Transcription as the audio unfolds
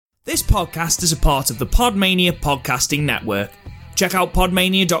This podcast is a part of the Podmania podcasting network. Check out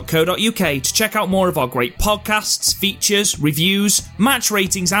podmania.co.uk to check out more of our great podcasts, features, reviews, match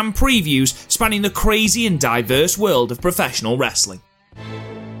ratings and previews spanning the crazy and diverse world of professional wrestling.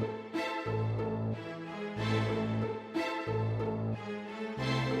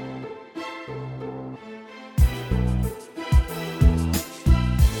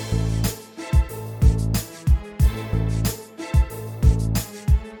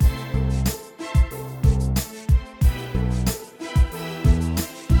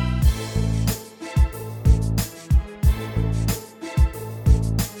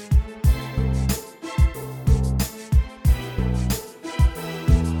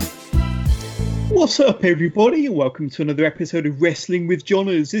 What's up, everybody, and welcome to another episode of Wrestling with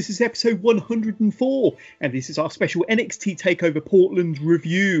Johners. This is episode 104, and this is our special NXT TakeOver Portland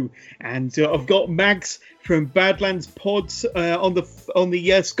review. And I've got Mags from Badlands Pods on the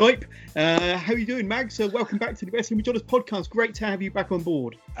Skype. How are you doing, Mags? Welcome back to the Wrestling with Johners podcast. Great to have you back on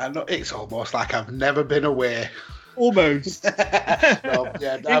board. It's almost like I've never been away. Almost.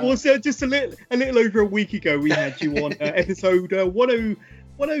 It was just a little over a week ago we had you on episode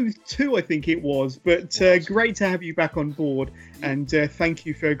 102, I think it was, but great to have you back on board, and thank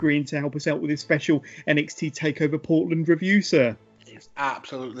you for agreeing to help us out with this special NXT TakeOver Portland review, sir. It's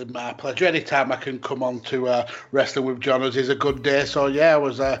absolutely my pleasure. Anytime I can come on to Wrestling with Johners is a good day. So yeah,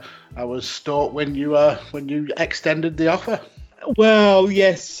 I was stoked when you extended the offer. Well,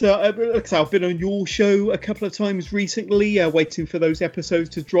 yes, I've been on your show a couple of times recently, waiting for those episodes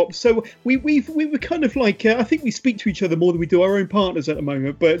to drop. So we were kind of like, I think we speak to each other more than we do our own partners at the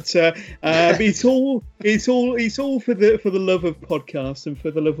moment. But it's all for the love of podcasts and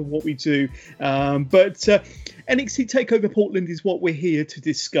for the love of what we do. But NXT TakeOver Portland is what we're here to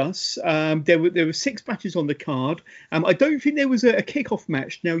discuss. There were 6 matches on the card. I don't think there was a kickoff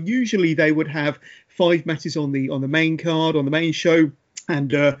match. Now, usually they would have 5 matches on the main card, on the main show,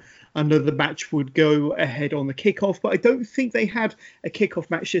 and another match would go ahead on the kickoff. But I don't think they had a kickoff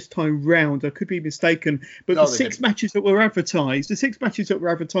match this time round. I could be mistaken. But the 6 matches that were advertised,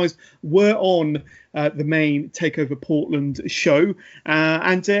 were on the main TakeOver Portland show,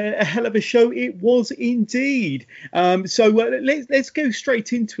 and a hell of a show it was indeed. So let's go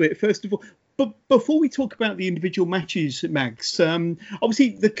straight into it. First of all, but before we talk about the individual matches, Mags, obviously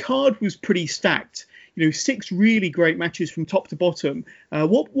the card was pretty stacked. 6 really great matches from top to bottom.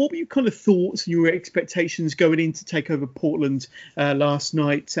 What were your kind of thoughts and your expectations going into TakeOver Portland last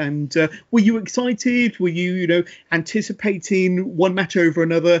night? And were you excited? Were you, anticipating one match over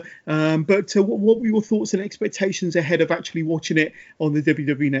another? But what were your thoughts and expectations ahead of actually watching it on the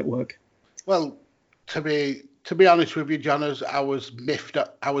WWE Network? Well, to be honest with you, Johners, I was miffed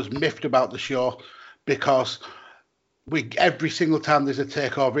about the show because every single time there's a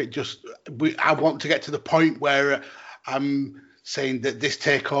takeover, I want to get to the point where I'm saying that this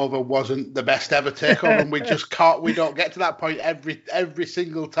takeover wasn't the best ever takeover, and we don't get to that point every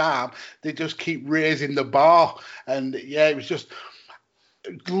single time. They just keep raising the bar, and yeah, it was just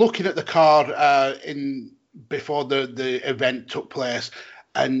looking at the card before the event took place.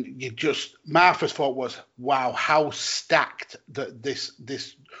 And my first thought was, wow, how stacked this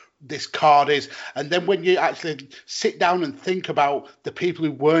card is. And then when you actually sit down and think about the people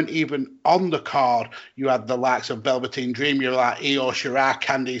who weren't even on the card, you had the likes of Velveteen Dream, you like Io Shirai,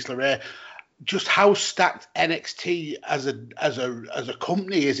 Candice LeRae. Just how stacked NXT as a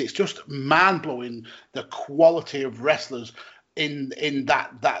company is. It's just mind blowing, the quality of wrestlers in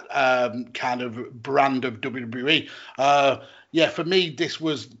that kind of brand of WWE. For me, this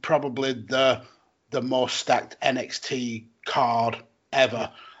was probably the most stacked NXT card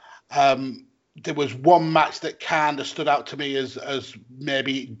ever. There was one match that kind of stood out to me as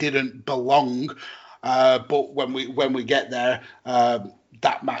maybe didn't belong, but when we get there,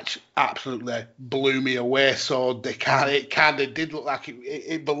 that match absolutely blew me away. So it kind of did look like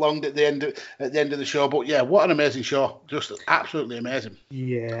it belonged at the end of the show. But yeah, what an amazing show! Just absolutely amazing.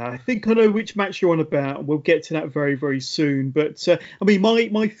 Yeah, I think I know which match you're on about. We'll get to that very, very soon. But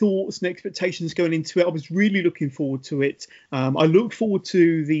my thoughts and expectations going into it, I was really looking forward to it. I look forward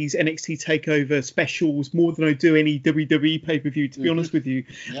to these NXT TakeOver specials more than I do any WWE pay-per-view, to be honest with you.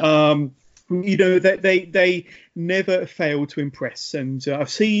 Yeah. That they never fail to impress, and I've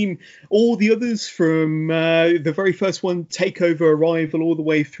seen all the others from the very first one, TakeOver Arrival, all the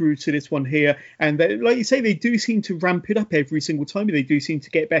way through to this one here, and like you say, they do seem to ramp it up every single time. They do seem to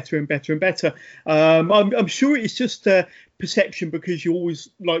get better and better and better. I'm sure it's just perception, because you always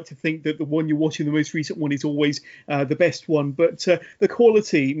like to think that the one you're watching, the most recent one, is always the best one, but the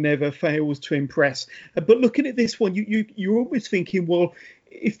quality never fails to impress. But looking at this one, you're always thinking, well,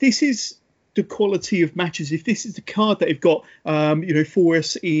 if this is the quality of matches, if this is the card that they've got, for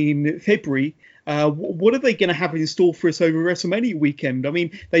us in February, what are they going to have in store for us over WrestleMania weekend? I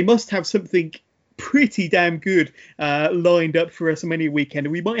mean, they must have something pretty damn good lined up for WrestleMania weekend,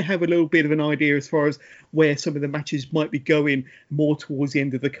 and we might have a little bit of an idea as far as where some of the matches might be going more towards the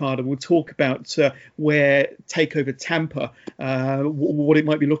end of the card, and we'll talk about where TakeOver Tampa, what it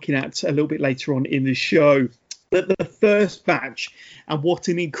might be looking at a little bit later on in the show. But the first match, and what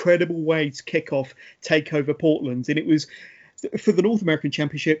an incredible way to kick off TakeOver Portland, and it was for the North American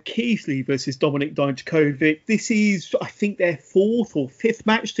Championship, Keith Lee versus Dominik Dijakovic. This is, I think, their fourth or fifth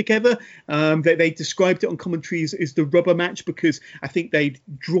match together. They described it on commentary as the rubber match because I think they'd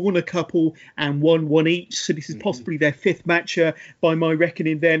drawn a couple and won one each. So this is possibly their fifth match by my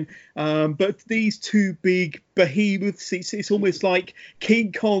reckoning then. But these two big behemoths, it's almost like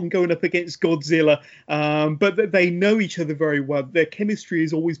King Kong going up against Godzilla. But they know each other very well. Their chemistry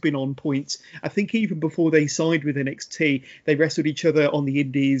has always been on point. I think even before they signed with NXT, they wrestled each other on the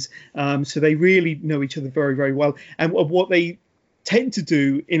indies. So they really know each other very, very well. And what they tend to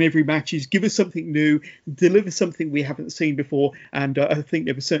do in every match is give us something new, deliver something we haven't seen before. And I think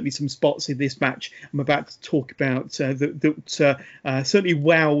there were certainly some spots in this match I'm about to talk about that certainly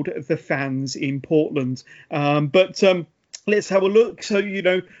wowed the fans in Portland. Let's have a look. So,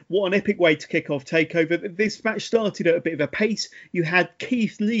 what an epic way to kick off TakeOver. This match started at a bit of a pace. You had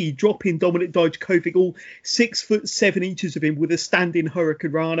Keith Lee dropping Dominik Dijakovic, all 6'7" of him with a standing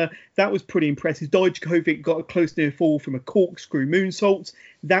Hurricane Rana. That was pretty impressive. Dijakovic got a close near fall from a corkscrew moonsault.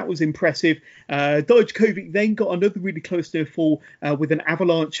 That was impressive. Dijakovic then got another really close near fall with an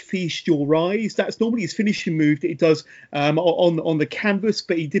avalanche feast your eyes. That's normally his finishing move that he does on the canvas,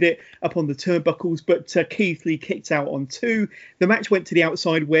 but he did it up on the turnbuckles. But Keith Lee kicked out on two. The match went to the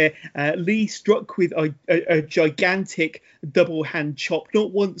outside where Lee struck with a gigantic double hand chop,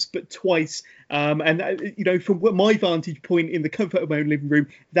 not once but twice. From my vantage point in the comfort of my own living room,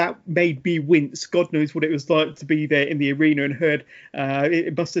 that made me wince. God knows what it was like to be there in the arena and heard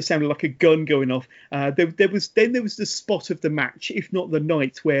it must have sounded like a gun going off. There was the spot of the match, if not the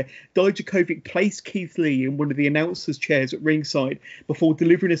night, where Dijakovic placed Keith Lee in one of the announcers' chairs at ringside before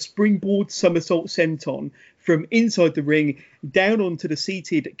delivering a springboard somersault senton from inside the ring down onto the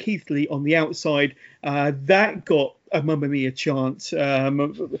seated Keith Lee on the outside. That got a Mamma Mia chant.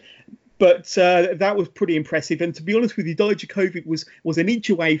 But that was pretty impressive. And to be honest with you, Dijakovic was an inch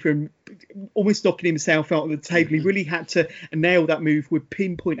away from almost knocking himself out on the table. He really had to nail that move with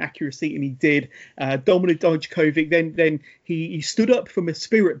pinpoint accuracy, and he did. Dominik Dijakovic, then he stood up from a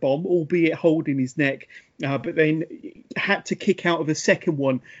spirit bomb, albeit holding his neck, but then had to kick out of a second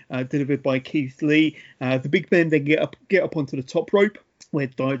one delivered by Keith Lee. The big men then get up onto the top rope, where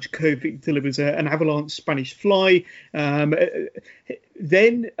Dijakovic delivers an avalanche Spanish fly.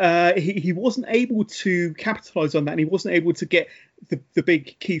 Then he wasn't able to capitalise on that, and he wasn't able to get the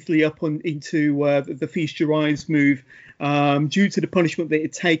big Keith Lee up into the Feast Your Eyes move due to the punishment that it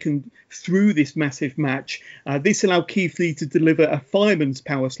had taken through this massive match. This allowed Keith Lee to deliver a fireman's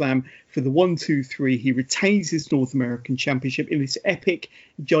power slam for the 1-2-3. He retains his North American Championship in this epic,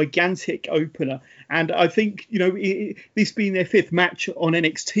 gigantic opener. And I think, this being their fifth match on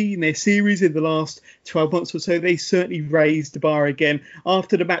NXT in their series in the last 12 months or so, they certainly raised the bar again.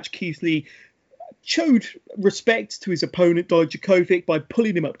 After the match, Keith Lee showed respect to his opponent Dijakovic by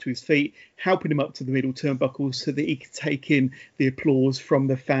pulling him up to his feet, helping him up to the middle turnbuckles so that he could take in the applause from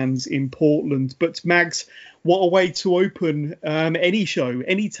the fans in Portland. But Mags, what a way to open any show,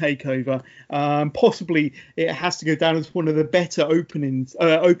 any TakeOver. Possibly it has to go down as one of the better opening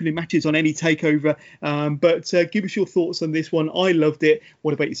matches on any TakeOver. But give us your thoughts on this one. I loved it.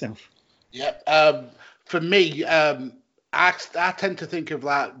 What about yourself? Yeah, for me, I tend to think of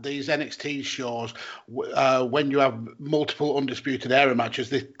like these NXT shows when you have multiple Undisputed Era matches.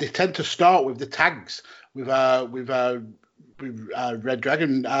 They tend to start with the tags with Red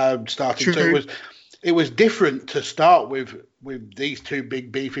Dragon starting. True. So it was different to start with these two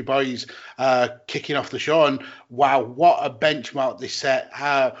big beefy boys kicking off the show. And wow, what a benchmark they set!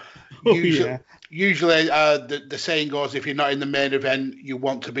 Usually, the saying goes, if you're not in the main event, you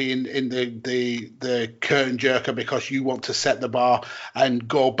want to be in the curtain jerker because you want to set the bar and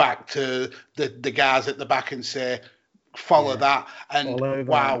go back to the guys at the back and say, follow that. And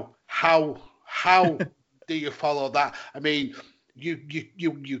wow, how do you follow that? I mean,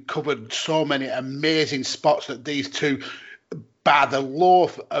 you covered so many amazing spots that these two, by the law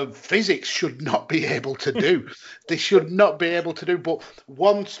of physics, should not be able to do. They should not be able to do. But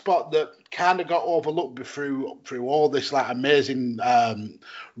one spot that kind of got overlooked through all this like amazing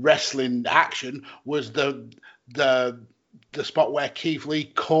wrestling action was the the spot where Keith Lee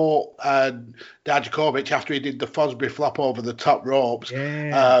caught Dijakovic after he did the Fosbury flop over the top ropes.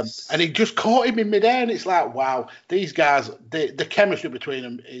 Yes. And he just caught him in midair, and it's like, wow, these guys, the chemistry between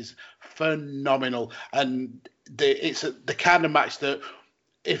them is phenomenal. And it's the kind of match that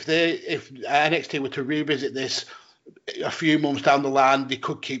if NXT were to revisit this a few months down the line, they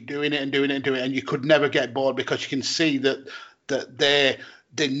could keep doing it, and you could never get bored, because you can see that they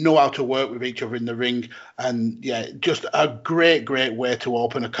know how to work with each other in the ring. And yeah, just a great way to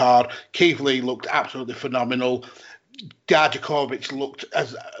open a card. Keith Lee looked absolutely phenomenal. Dijakovic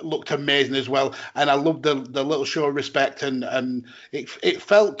looked amazing as well, and I loved the little show of respect, and it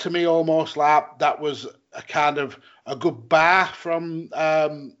felt to me almost like that was a kind of a good bar from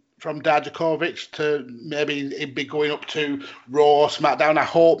Dijakovic to maybe he'd be going up to Raw or SmackDown. I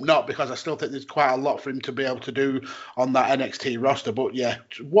hope not, because I still think there's quite a lot for him to be able to do on that NXT roster. But yeah,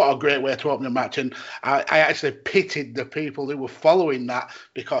 what a great way to open a match. And I actually pitied the people who were following that,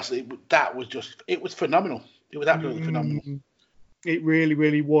 because it was phenomenal. It was absolutely phenomenal. It really,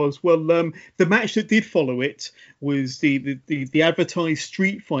 really was. Well, the match that did follow it was the advertised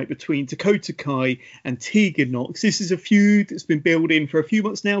street fight between Dakota Kai and Tegan Nox. This is a feud that's been building for a few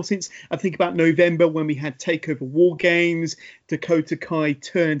months now, since I think about November, when we had TakeOver War Games. Dakota Kai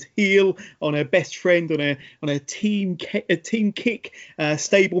turned heel on her best friend on a team kick,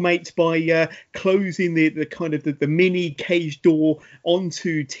 stablemate, by closing the kind of the mini cage door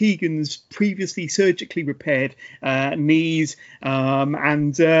onto Tegan's previously surgically repaired knees.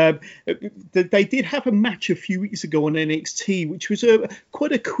 They did have a match a few weeks ago on NXT, which was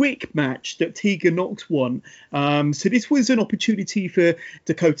quite a quick match that Tegan Nox won. So this was an opportunity for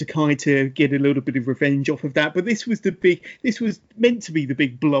Dakota Kai to get a little bit of revenge off of that. But this was meant to be the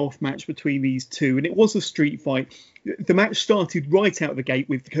big blow-off match between these two, and it was a street fight. The match started right out of the gate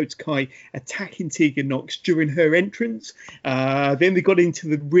with Dakota Kai attacking Tegan Nox during her entrance. Then they got into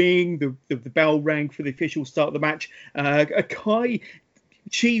the ring. The bell rang for the official start of the match. Kai,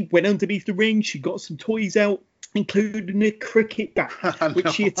 she went underneath the ring. She got some toys out, including a cricket bat, which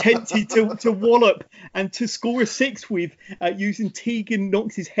she attempted to wallop and to score a 6 with using Tegan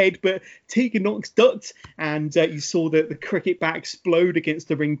Nox's head, but Tegan Nox ducked, and you saw the cricket bat explode against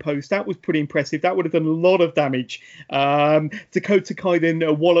the ring post. That was pretty impressive. That would have done a lot of damage. Dakota Kai then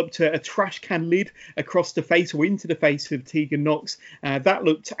walloped a trash can lid across the face, or into the face, of Tegan Nox. That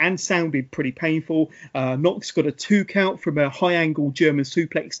looked and sounded pretty painful. Nox got a 2 count from a high angle German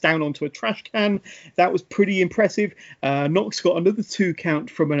suplex down onto a trash can. That was pretty impressive. Nox got another 2 count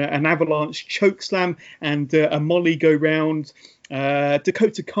from an avalanche choke slam and a molly go round.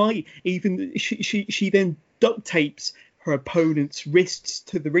 Dakota Kai she then duct tapes her opponent's wrists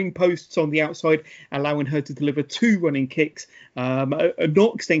to the ring posts on the outside, allowing her to deliver 2 running kicks.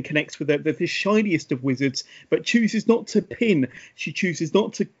 Nox then connects with the shiniest of wizards, but chooses not to pin. She chooses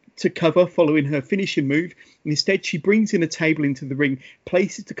not to cover following her finishing move. And instead, she brings in a table into the ring,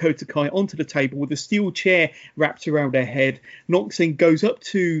 places Dakota Kai onto the table with a steel chair wrapped around her head. Nox then goes up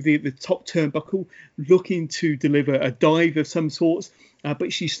to the top turnbuckle, looking to deliver a dive of some sorts,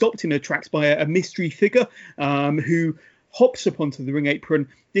 but she's stopped in her tracks by a mystery figure who hops up onto the ring apron.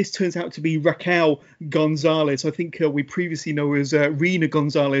 This turns out to be Raquel Gonzalez. I think we previously know her as Rena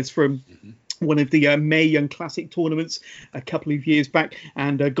Gonzalez from one of the Mae Young Classic tournaments a couple of years back,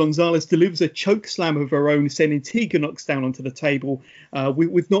 and Gonzalez delivers a choke slam of her own, sending Tegan Nox down onto the table,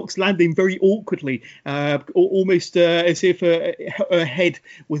 with Nox landing very awkwardly, almost as if her head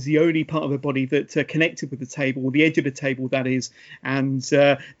was the only part of her body that connected with the table, the edge of the table, that is. And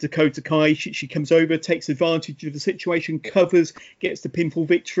Dakota Kai, she comes over, takes advantage of the situation, covers, gets the pinfall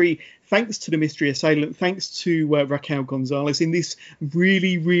victory, thanks to the mystery assailant, thanks to Raquel Gonzalez, in this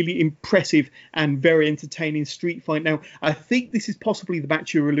really, really impressive and very entertaining street fight. Now, I think this is possibly the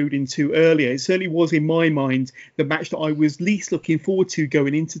match you were alluding to earlier. It certainly was, in my mind, the match that I was least looking forward to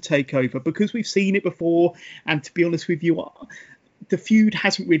going into TakeOver, because we've seen it before, and to be honest with you, the feud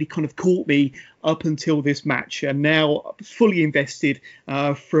hasn't really kind of caught me up until this match, and now fully invested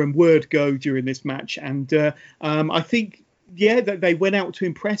from word go during this match. And I think, that they went out to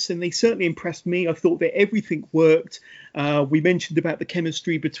impress, and they certainly impressed me. I thought that everything worked. We mentioned about the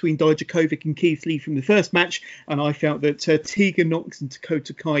chemistry between Dijakovic and Keith Lee from the first match, and I felt that Tegan Nox and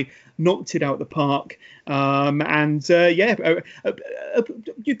Dakota Kai knocked it out the park.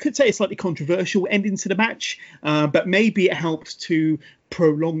 You could say a slightly controversial ending to the match, but maybe it helped to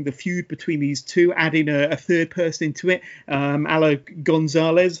prolong the feud between these two, adding a third person into it, a la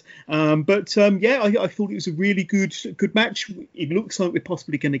Gonzalez. I thought it was a really good match. It looks like we're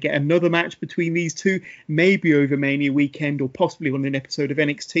possibly going to get another match between these two, maybe over Mania weekend or possibly on an episode of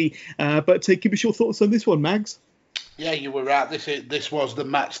NXT. But give us your thoughts on this one, Mags. Yeah, you were right. This was the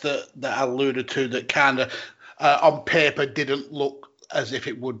match that I alluded to that kind of on paper didn't look as if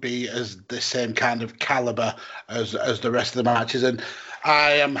it would be as the same kind of caliber as the rest of the matches, and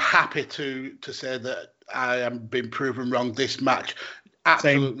I am happy to say that I am being proven wrong. This match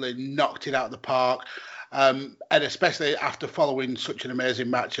absolutely knocked it out of the park. And especially after following such an amazing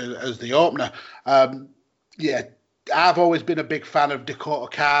match as the opener. Yeah, I've always been a big fan of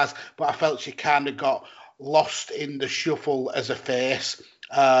Dakota Kaz, but I felt she kind of got lost in the shuffle as a face,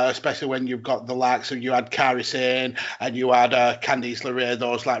 especially when you've got the likes of, you had Kairi Sane and you had Candice LeRae,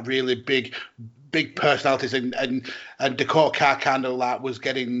 those like really big personalities, and Dakota Kai kind of like was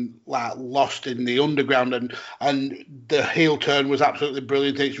getting like lost in the underground, and the heel turn was absolutely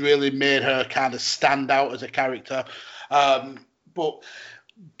brilliant. It's really made her kind of stand out as a character. But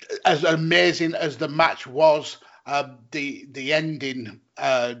as amazing as the match was, the ending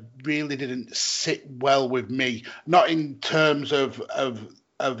really didn't sit well with me. Not in terms of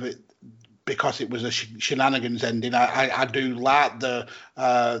it, because it was a shenanigans ending. I do like the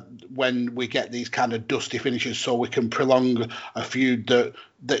when we get these kind of dusty finishes, so we can prolong a feud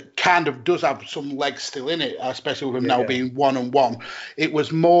that kind of does have some legs still in it, especially with them now being 1-on-1. It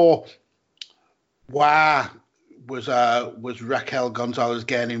was more, why was Raquel Gonzalez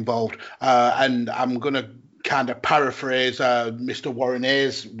getting involved? And I'm going to kind of paraphrase Mr. Warren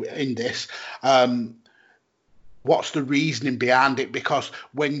Hayes in this. What's the reasoning behind it? Because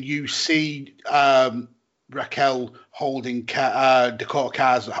when you see Raquel holding Dakota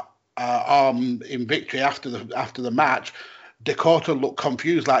Kai's arm in victory after the match, Dakota looked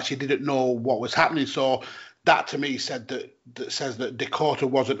confused, like she didn't know what was happening. So that to me says that Dakota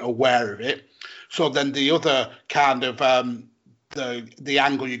wasn't aware of it. So then the other kind of the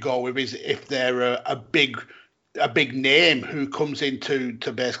angle you go with is if they're a big name who comes in to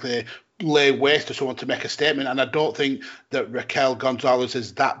basically lay waste to someone to make a statement. And I don't think that Raquel Gonzalez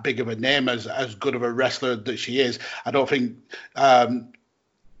is that big of a name, as good of a wrestler that she is. I don't think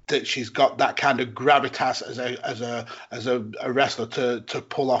that she's got that kind of gravitas as a wrestler to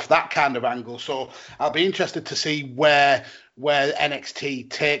pull off that kind of angle. So I'll be interested to see where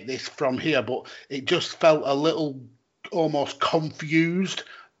NXT take this from here. But it just felt a little almost confused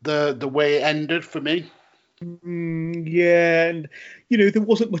the way it ended for me. Yeah, and there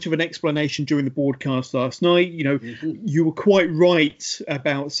wasn't much of an explanation during the broadcast last night. You were quite right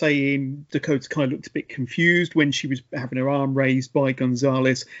about saying Dakota kind of looked a bit confused when she was having her arm raised by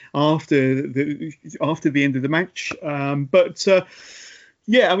Gonzalez after the end of the match.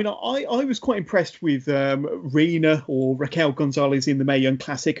 Yeah, I mean, I was quite impressed with Rena, or Raquel Gonzalez, in the Mae Young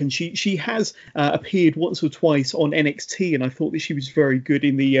Classic, and she has appeared once or twice on NXT, and I thought that she was very good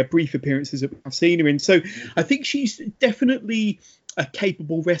in the brief appearances that I've seen her in. So I think she's definitely a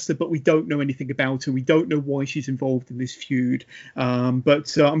capable wrestler, but we don't know anything about her. We don't know why she's involved in this feud,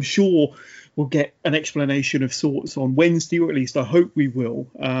 but I'm sure we'll get an explanation of sorts on Wednesday, or at least I hope we will.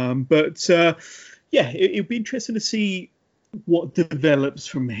 Yeah, it'll be interesting to see what develops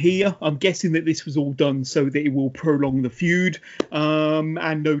from here. I'm guessing that this was all done so that it will prolong the feud,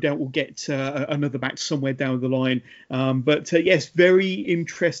 and no doubt we'll get another match somewhere down the line. Yes, very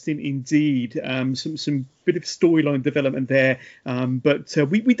interesting indeed. Some bit of storyline development there,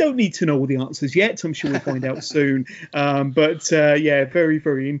 we don't need to know all the answers yet. I'm sure we'll find out soon. Yeah, very,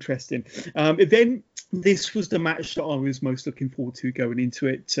 very interesting. Then this was the match that I was most looking forward to going into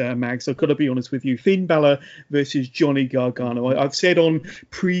it, Mags. I've got to be honest with you. Finn Balor versus Johnny Gargano. I've said on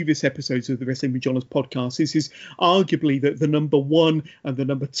previous episodes of the Wrestling with John's podcast, this is arguably the number one and the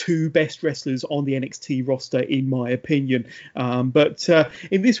number two best wrestlers on the NXT roster, in my opinion.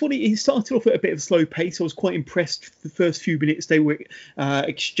 In this one, it started off at a bit of a slow pace. I was quite impressed. The first few minutes, they were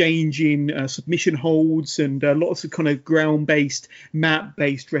exchanging submission holds and lots of kind of ground-based,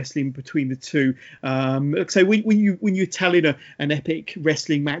 mat-based wrestling between the two. So when you're telling an epic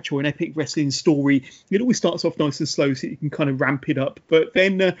wrestling match or an epic wrestling story, it always starts off nice and slow so you can kind of ramp it up. But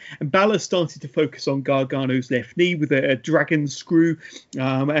then Balor started to focus on Gargano's left knee with a dragon screw,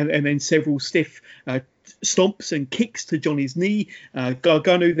 and then several stiff stomps and kicks to Johnny's knee.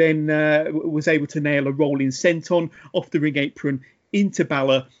 Gargano then was able to nail a rolling senton off the ring apron into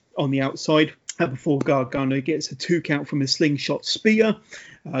Balor on the outside before Gargano gets a 2 count from a slingshot spear.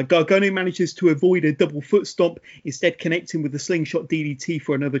 Gargano manages to avoid a double foot stomp, instead connecting with the slingshot DDT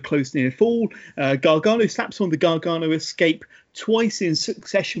for another close near fall. Gargano slaps on the Gargano escape twice in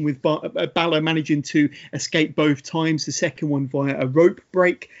succession, with Balor managing to escape both times, the second one via a rope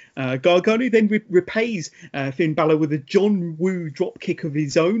break. Gargano then repays Finn Balor with a John Woo drop kick of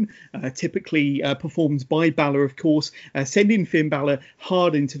his own, typically performed by Balor, of course, sending Finn Balor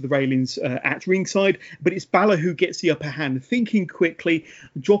hard into the railings at ringside. But it's Balor who gets the upper hand, thinking quickly,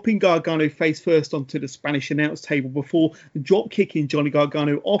 dropping Gargano face first onto the Spanish announce table before drop kicking Johnny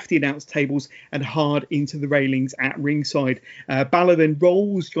Gargano off the announce tables and hard into the railings at ringside. Balor then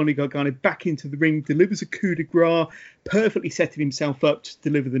rolls Johnny Gargano back into the ring, delivers a coup de grace, perfectly setting himself up to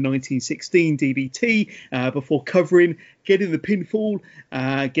deliver the 1916 DDT before covering, getting the pinfall,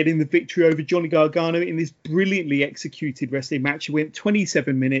 getting the victory over Johnny Gargano in this brilliantly executed wrestling match. It went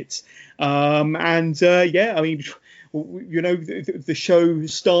 27 minutes. The show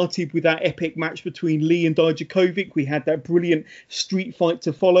started with that epic match between Lee and Dijakovic. We had that brilliant street fight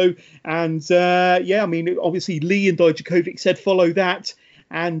to follow. And obviously Lee and Dijakovic said follow that.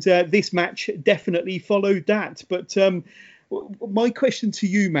 And this match definitely followed that. But my question to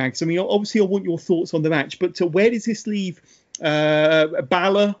you, Mags, I mean, obviously I want your thoughts on the match, but where does this leave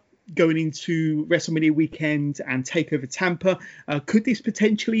Balor going into WrestleMania weekend and TakeOver Tampa? Could this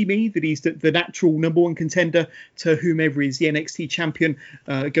potentially mean that he's the natural number one contender to whomever is the NXT champion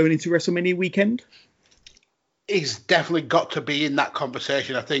going into WrestleMania weekend? He's definitely got to be in that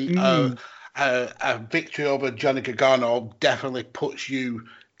conversation. I think a victory over Johnny Gargano definitely puts you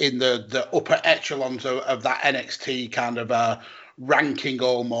in the upper echelons of that NXT kind of ranking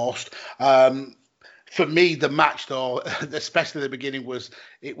almost. For me, the match, though, especially the beginning, was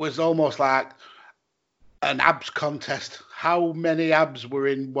almost like an abs contest. How many abs were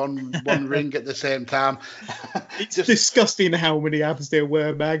in one ring at the same time? It's just disgusting how many abs there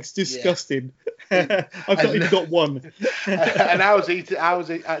were, Mags. Disgusting. Yeah. I've not even got one. And I was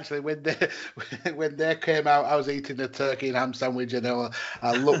actually when they came out, I was eating a turkey and ham sandwich, and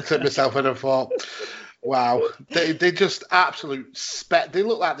I looked at myself and I thought, wow, they just absolute they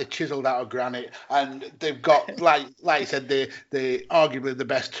look like they're chiseled out of granite, and they've got like you said, they arguably the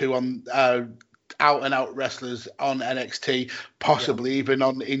best two on out and out wrestlers on NXT, possibly even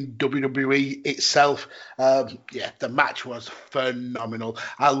in WWE itself. The match was phenomenal.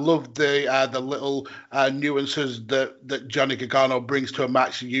 I loved the little nuances that Johnny Gargano brings to a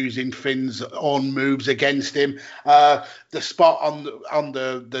match using Finn's own moves against him. The spot on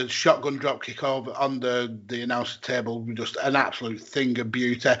the shotgun drop kick over on the announcer table, just an absolute thing of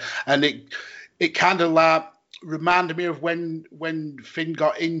beauty, and it kind of reminded me of when Finn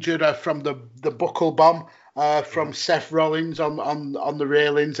got injured from the buckle bomb from Seth Rollins on the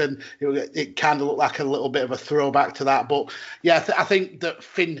railings, and it kind of looked like a little bit of a throwback to that. But yeah, I think that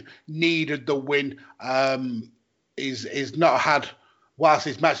Finn needed the win. He's not had, whilst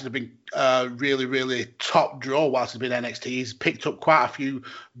his matches have been really, really top draw whilst he's been NXT, he's picked up quite a few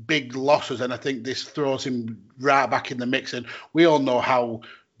big losses, and I think this throws him right back in the mix. And we all know how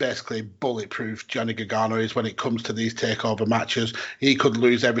basically bulletproof Johnny Gargano is when it comes to these takeover matches. He could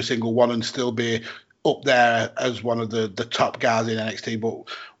lose every single one and still be up there as one of the top guys in NXT.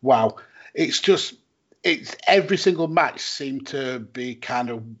 But wow, it's every single match seemed to be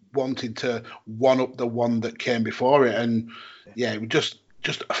kind of wanting to one up the one that came before it. And yeah, it was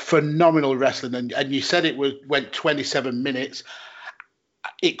just phenomenal wrestling. And you said went 27 minutes.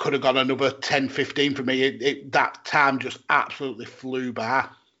 It could have gone another 10, 15 for me. That time just absolutely flew by.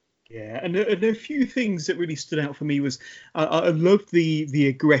 Yeah, and a few things that really stood out for me was I loved the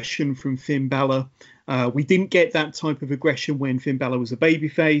aggression from Finn Balor. We didn't get that type of aggression when Finn Balor was a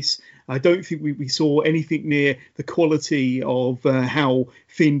babyface. I don't think we saw anything near the quality of how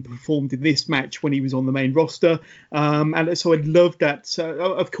Finn performed in this match when he was on the main roster. And so I loved that.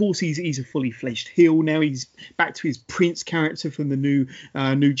 Of course, he's a fully fledged heel now. He's back to his Prince character from the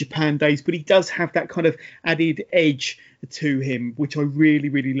New Japan days, but he does have that kind of added edge to him, which I really,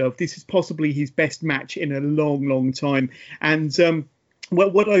 really love. This is possibly his best match in a long, long time. And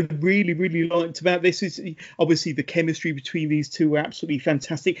what I really, really liked about this is obviously the chemistry between these two were absolutely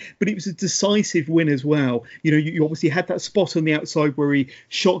fantastic, but it was a decisive win as well. You obviously had that spot on the outside where he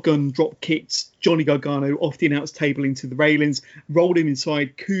shotgun drop kicked Johnny Gargano off the announce table into the railings, rolled him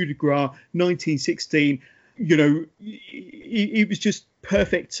inside, coup de grace, 1916. It was just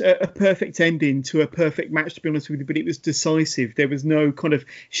a perfect ending to a perfect match, to be honest with you, but it was decisive. There was no kind of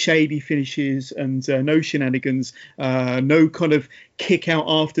shady finishes and no shenanigans, no kind of kick out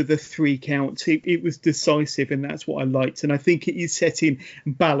after the 3 count. It was decisive, and that's what I liked. And I think it is setting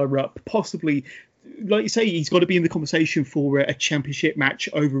Balor up possibly like you say, he's got to be in the conversation for a championship match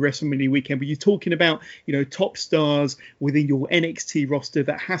over WrestleMania weekend. But you're talking about, top stars within your NXT roster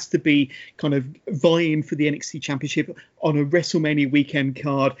that has to be kind of vying for the NXT championship on a WrestleMania weekend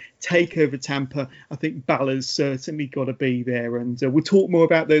card. TakeOver Tampa. I think Balor's certainly got to be there. And we'll talk more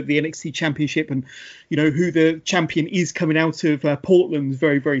about the NXT championship and, who the champion is coming out of Portland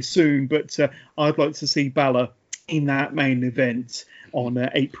very, very soon. But I'd like to see Balor in that main event on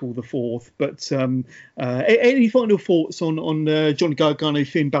April the 4th. But any final thoughts on Johnny Gargano,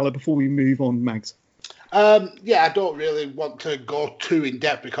 Finn Balor before we move on, Mags? I don't really want to go too in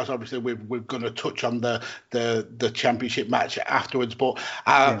depth because obviously we're going to touch on the championship match afterwards. But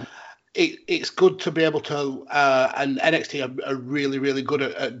it's good to be able to, and NXT are really, really good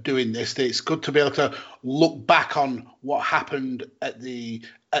at doing this. It's good to be able to look back on what happened at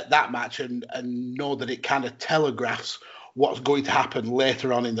that match and know that it kind of telegraphs what's going to happen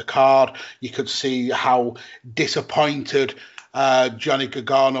later on in the card. You could see how disappointed Johnny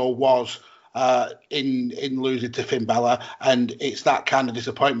Gargano was in losing to Finn Balor, and it's that kind of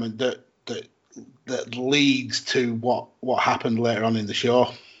disappointment that leads to what happened later on in the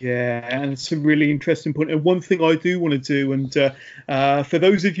show. Yeah, and it's a really interesting point. And one thing I do want to do, and for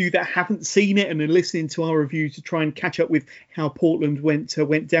those of you that haven't seen it and are listening to our review to try and catch up with how Portland went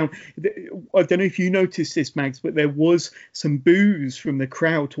down, I don't know if you noticed this, Mags, but there was some boos from the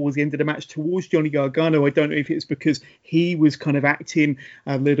crowd towards the end of the match towards Johnny Gargano. I don't know if it's because he was kind of acting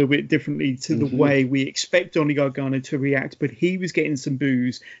a little bit differently to the way we expect Johnny Gargano to react, but he was getting some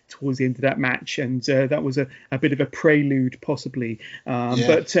boos towards the end of that match, and that was a bit of a prelude, possibly.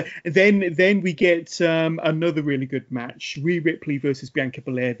 But then we get another really good match: Rhea Ripley versus Bianca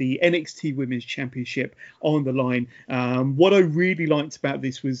Belair, the NXT Women's Championship on the line. What I really liked about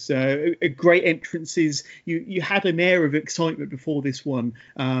this was a great entrances. You had an air of excitement before this one.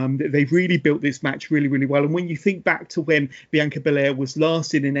 They really built this match really, really well. And when you think back to when Bianca Belair was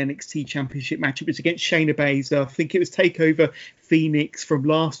last in an NXT Championship match, it was against Shayna Baszler. I think it was TakeOver Phoenix from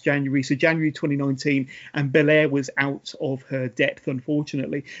last January, so January 2019, and Belair was out of her depth,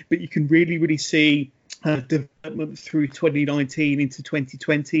 unfortunately. But you can really, really see her development through 2019 into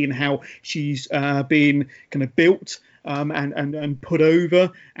 2020 and how she's been kind of built and put over,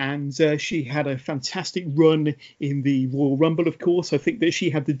 and she had a fantastic run in the Royal Rumble. Of course, I think that she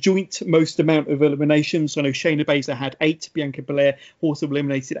had the joint most amount of eliminations. I know Shayna Baszler had 8. Bianca Belair also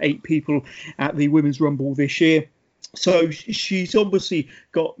eliminated 8 people at the Women's Rumble this year. So she's obviously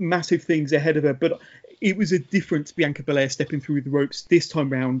got massive things ahead of her, but it was a different Bianca Belair stepping through the ropes this time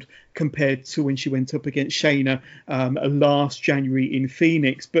round compared to when she went up against Shayna last January in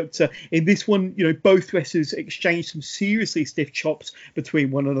Phoenix. But in this one, both wrestlers exchanged some seriously stiff chops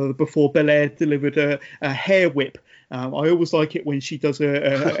between one another before Belair delivered a hair whip. I always like it when she does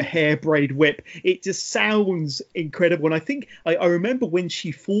a hair braid whip. It just sounds incredible. And I think I remember when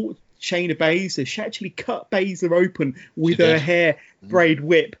she fought Shayna Baszler, she actually cut Baszler open with her hair braid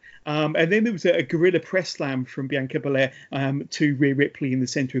whip. And then there was a gorilla press slam from Bianca Belair to Rhea Ripley in the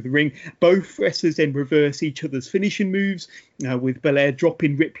centre of the ring. Both wrestlers then reverse each other's finishing moves, with Belair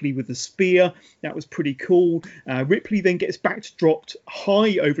dropping Ripley with a spear. That was pretty cool. Ripley then gets back dropped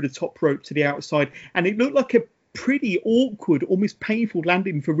high over the top rope to the outside, and it looked like a pretty awkward, almost painful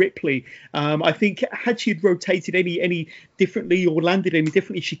landing for Ripley. I think had she rotated any differently or landed any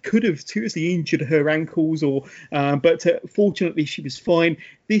differently, she could have seriously injured her ankles. But fortunately, she was fine.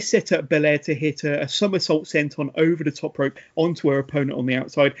 This set up Belair to hit a somersault senton over the top rope onto her opponent on the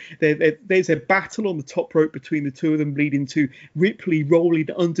outside. There's a battle on the top rope between the two of them, leading to Ripley rolling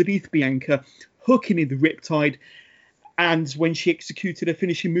underneath Bianca, hooking in the riptide. And when she executed her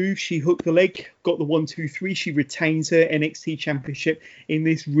finishing move, she hooked the leg, got the 1-2-3. She retains her NXT Championship in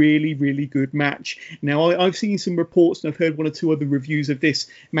this really, really good match. Now, I've seen some reports and I've heard one or two other reviews of this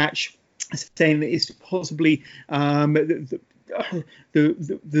match saying that it's possibly the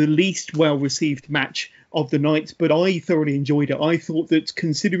least well-received match of the night, but I thoroughly enjoyed it. I thought that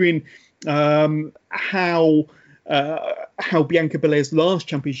considering how Bianca Belair's last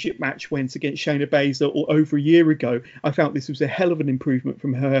championship match went against Shayna Baszler over a year ago, I felt this was a hell of an improvement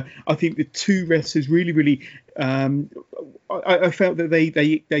from her. I think the two wrestlers really, I felt that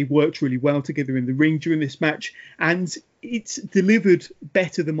they worked really well together in the ring during this match, and it's delivered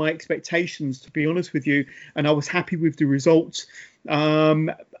better than my expectations, to be honest with you, and I was happy with the results.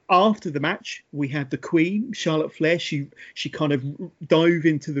 After the match, we had the Queen, Charlotte Flair. She kind of dove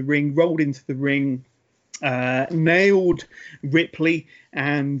into the ring, rolled into the ring, nailed Ripley,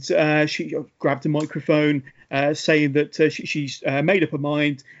 and she grabbed a microphone saying that she's made up her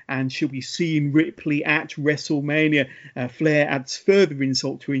mind and she'll be seeing Ripley at WrestleMania. Flair adds further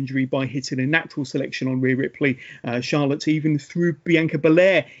insult to injury by hitting a natural selection on Rhea Ripley. Charlotte even threw Bianca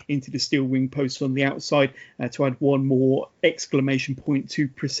Belair into the steel ring post on the outside to add one more exclamation point to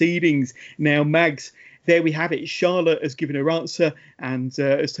proceedings. Now, Mags, there we have it. Charlotte has given her answer, and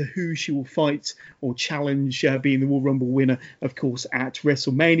as to who she will fight or challenge, being the Royal Rumble winner, of course, at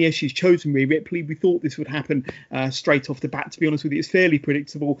WrestleMania. She's chosen Rhea Ripley. We thought this would happen straight off the bat, to be honest with you. It's fairly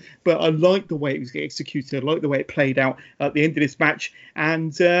predictable, but I like the way it was executed. I like the way it played out at the end of this match.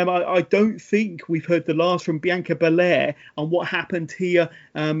 And I don't think we've heard the last from Bianca Belair on what happened here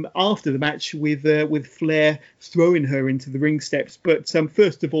after the match with Flair throwing her into the ring steps. But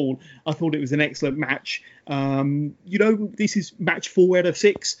first of all, I thought it was an excellent match. This is match 4 out of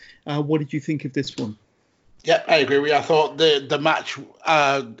 6. What did you think of this one? Yeah, I agree with you. I thought the match,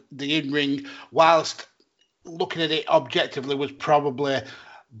 the in-ring, whilst looking at it objectively, was probably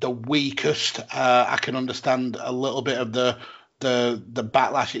the weakest. I can understand a little bit of the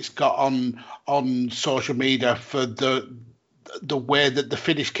backlash it's got on social media for the way that the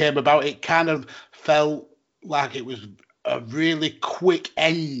finish came about. It kind of felt like it was a really quick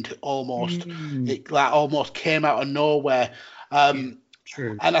end almost. It almost came out of nowhere.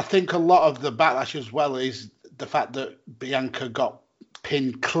 True. And I think a lot of the backlash as well is the fact that Bianca got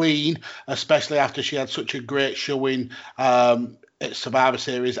pinned clean, especially after she had such a great showing at Survivor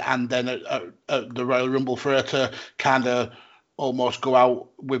Series and then at the Royal Rumble. For her to kind of almost go out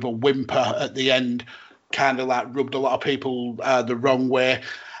with a whimper at the end kind of like rubbed a lot of people the wrong way.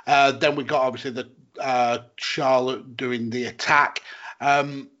 Then we got obviously the Charlotte doing the attack,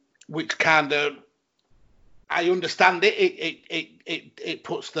 which kind of, I understand it. It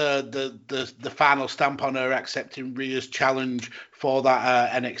puts the final stamp on her accepting Rhea's challenge for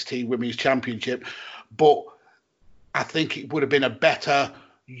that NXT Women's Championship. But I think it would have been a better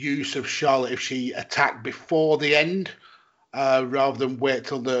use of Charlotte if she attacked before the end, rather than wait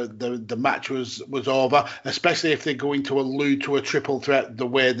till the match was over, especially if they're going to allude to a triple threat the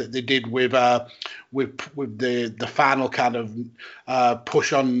way that they did with the final kind of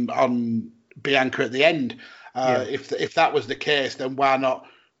push on Bianca at the end. If that was the case, then why not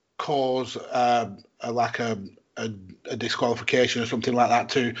cause a disqualification or something like that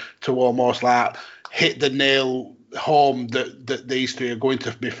to almost like hit the nail home that these three are going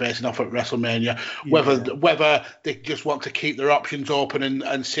to be facing off at WrestleMania. Whether they just want to keep their options open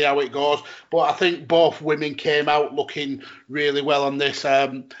and see how it goes. But I think both women came out looking really well on this.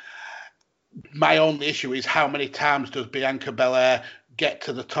 My only issue is how many times does Bianca Belair get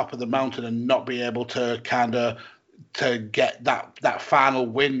to the top of the mountain and not be able to to get that final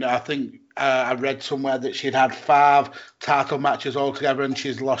win. I think I read somewhere that she'd had 5 title matches altogether and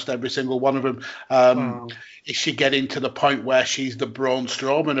she's lost every single one of them. Wow. Is she getting to the point where she's the Braun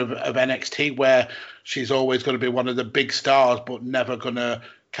Strowman of NXT, where she's always going to be one of the big stars but never going to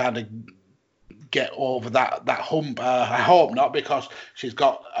kind of get over that hump? I hope not, because she's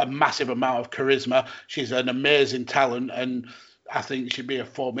got a massive amount of charisma. She's an amazing talent, and I think she'd be a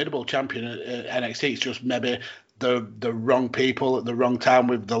formidable champion at NXT. It's just maybe the wrong people at the wrong time,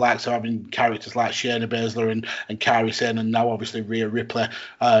 with the likes of having characters like Shayna Baszler and Kairi Sane, and now obviously Rhea Ripley,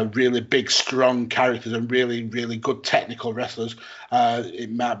 really big, strong characters and really, really good technical wrestlers.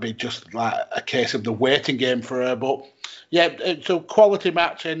 It might be just like a case of the waiting game for her. But yeah, it's a quality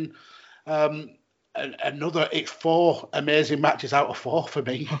match, and it's 4 amazing matches out of 4 for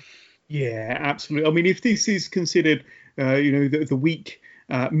me. Yeah, absolutely. I mean, if this is considered, the week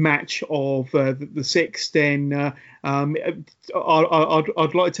match of the 6, then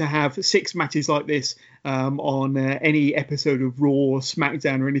I'd like to have 6 matches like this on any episode of Raw or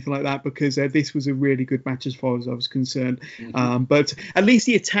SmackDown or anything like that, because this was a really good match as far as I was concerned. Mm-hmm. But at least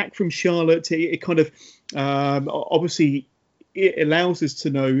the attack from Charlotte, it kind of obviously it allows us to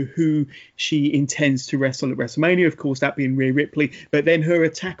know who she intends to wrestle at WrestleMania, of course, that being Rhea Ripley. But then her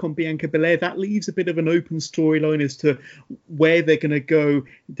attack on Bianca Belair, that leaves a bit of an open storyline as to where they're going to go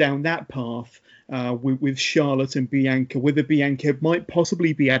down that path with Charlotte and Bianca, whether Bianca might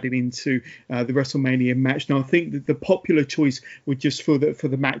possibly be added into the WrestleMania match. Now, I think that the popular choice would just for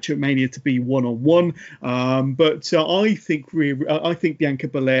the match at Mania to be one-on-one. But I think Bianca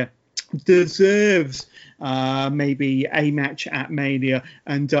Belair deserves maybe a match at Mania.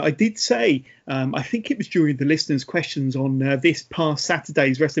 And I did say, I think it was during the listeners' questions on this past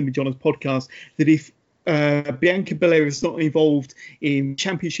Saturday's Wrestling with John's podcast, that if Bianca Belair is not involved in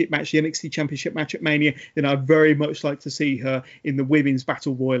championship match, the NXT championship match at Mania, then I'd very much like to see her in the women's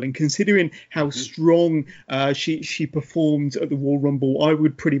battle royal. And considering how strong she performed at the Royal Rumble, I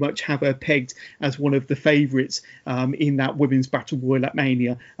would pretty much have her pegged as one of the favourites in that women's battle royal at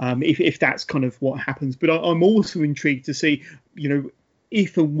Mania, if that's kind of what happens. But I'm also intrigued to see,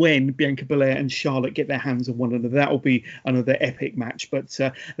 if and when Bianca Belair and Charlotte get their hands on one another. That'll be another epic match. But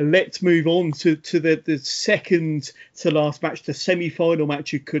let's move on to the second to last match, the semi-final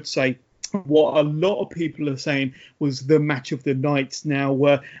match, you could say. What a lot of people are saying was the match of the night.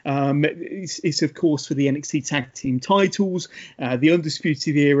 Now, it's of course for the NXT Tag Team titles, the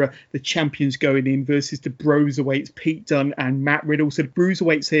Undisputed Era, the champions going in versus the Broserweights, Pete Dunne and Matt Riddle. So the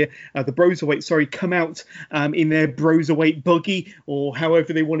Broserweights, come out in their Broserweight buggy, or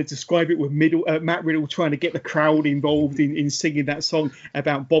however they want to describe it, with Matt Riddle trying to get the crowd involved in singing that song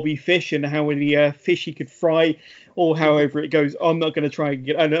about Bobby Fish and how many fish he could fry, or however it goes. I'm not going to try and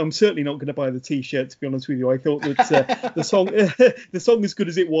and I'm certainly not going to buy the T-shirt, to be honest with you. I thought that the song, as good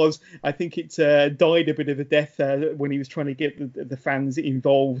as it was, I think it died a bit of a death when he was trying to get the fans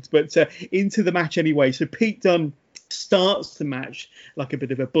involved. But into the match anyway. So Pete Dunne starts the match like a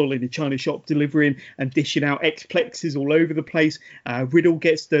bit of a bull in a china shop, delivering and dishing out X-plexes all over the place. Riddle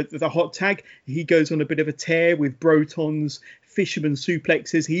gets the hot tag. He goes on a bit of a tear with Brotons, fisherman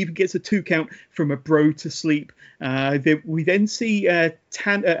suplexes. He even gets a 2 count from a bro to sleep. We then see a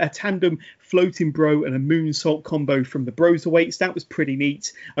tandem floating bro and a moonsault combo from the Broserweights. That was pretty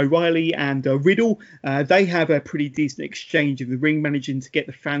neat. O'Reilly and Riddle, they have a pretty decent exchange in the ring, managing to get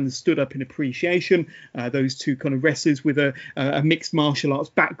the fans stood up in appreciation. Those two kind of wrestlers with a mixed martial arts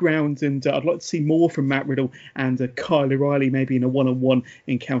background, and I'd like to see more from Matt Riddle and Kyle O'Reilly, maybe in a one-on-one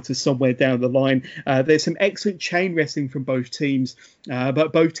encounter somewhere down the line. There's some excellent chain wrestling from both teams,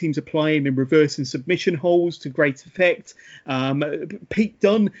 but both teams applying and reversing submission holds to great effect. Pete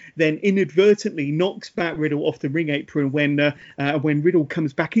Dunne then inadvertently knocks Matt Riddle off the ring apron when Riddle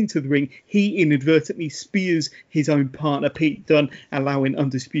comes back into the ring. He inadvertently spears his own partner, Pete Dunne, allowing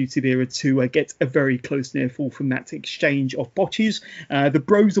Undisputed Era to get a very close near fall from that exchange of botches. The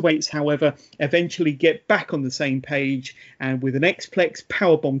Broserweights, however, eventually get back on the same page, and with an X-Plex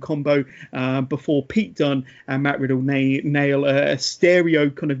powerbomb combo before Pete Dunne and Matt Riddle nail a stereo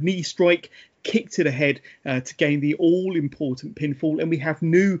kind of knee strike, kick to the head to gain the all-important pinfall, and we have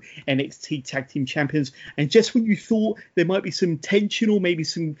new NXT Tag Team Champions. And just when you thought there might be some tension or maybe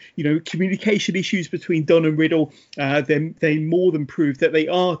some communication issues between Dunne and Riddle, they more than prove that they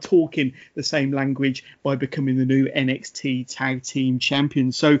are talking the same language by becoming the new NXT Tag Team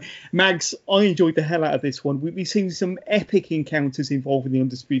Champions. So Mags, I enjoyed the hell out of this one. We've seen some epic encounters involving the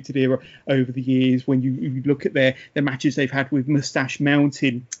Undisputed Era over the years. When you look at their matches they've had with Mustache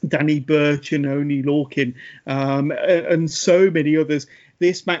Mountain, Danny Burch and Oney Lorcan, and so many others.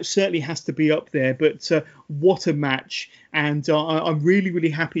 This match certainly has to be up there, but what a match. And I'm really, really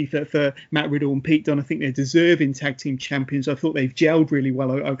happy for Matt Riddle and Pete Dunne. I think they're deserving tag team champions. I thought they've gelled really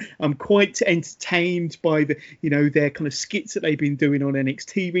well. I'm quite entertained by their kind of skits that they've been doing on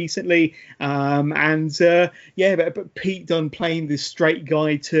NXT recently. But Pete Dunne playing this straight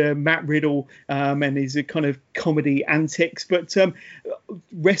guy to Matt Riddle and his kind of comedy antics. But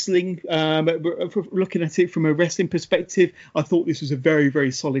wrestling, looking at it from a wrestling perspective, I thought this was a very,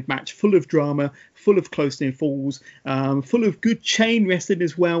 very solid match, full of drama, full of close near falls, full of good chain wrestling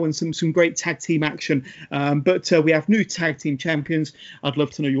as well, and some great tag team action. But we have new tag team champions. I'd love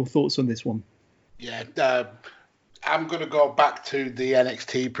to know your thoughts on this one. Yeah, I'm going to go back to the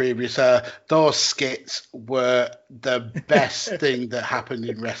NXT previous. Those skits were the best thing that happened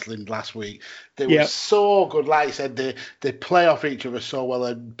in wrestling last week. They were so good. Like I said, they play off each other so well.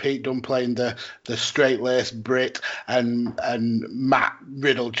 And Pete Dunne playing the straight-laced Brit, and Matt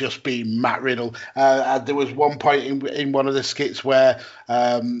Riddle just being Matt Riddle. There was one point in one of the skits where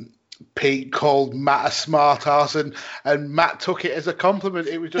Pete called Matt a smart ass, and Matt took it as a compliment.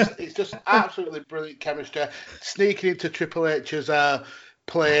 It's just absolutely brilliant chemistry. Sneaking into Triple H's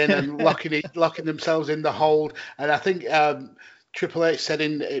plane and locking themselves in the hold. And I think Triple H said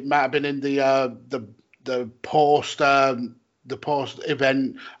it might have been in the post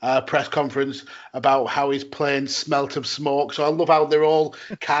event press conference about how his plane smelt of smoke. So I love how they're all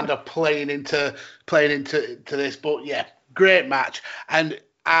kind of playing into this. But yeah, great match. And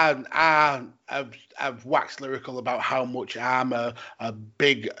I've waxed lyrical about how much I'm a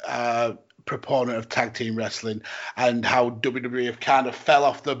big proponent of tag team wrestling, and how WWE have kind of fell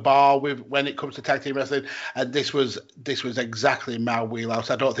off the bar when it comes to tag team wrestling. And this was exactly my wheelhouse.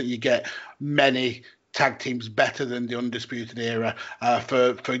 I don't think you get many tag teams better than the Undisputed Era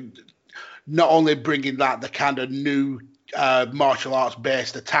for not only bringing that the kind of new martial arts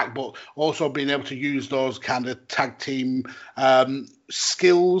based attack, but also being able to use those kind of tag team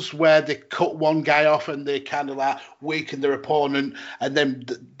skills where they cut one guy off and they kind of like weaken their opponent, and then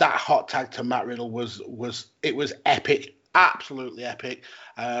that hot tag to Matt Riddle was epic, absolutely epic.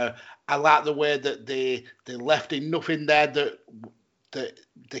 I like the way that they left enough in there that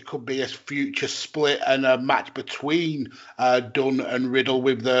there could be a future split and a match between Dunn and Riddle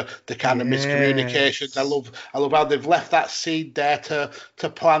with the kind of miscommunications. I love how they've left that seed there to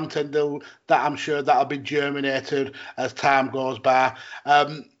plant, and that I'm sure that'll be germinated as time goes by.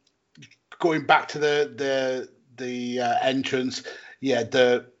 Going back to the entrance,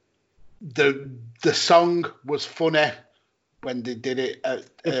 the song was funny when they did it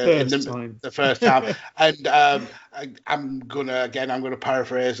the first time. And I'm gonna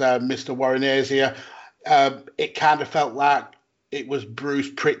paraphrase Mr. Warren Azier. It kind of felt like it was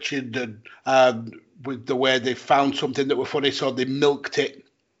Bruce Pritchard and with the way they found something that was funny, so they milked it.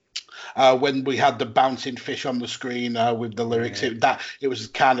 When we had the bouncing fish on the screen with the lyrics, it was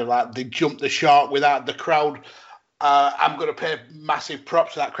kind of like they jumped the shark without the crowd. I'm going to pay massive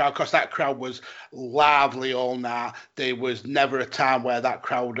props to that crowd, because that crowd was lively all night. There was never a time where that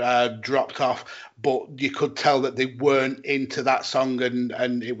crowd dropped off, but you could tell that they weren't into that song,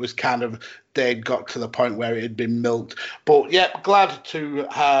 and it was kind of, they'd got to the point where it had been milked. But yeah, glad to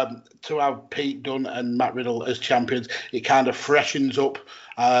have Pete Dunne and Matt Riddle as champions. It kind of freshens up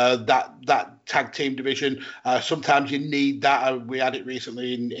that tag team division. Sometimes you need that. We had it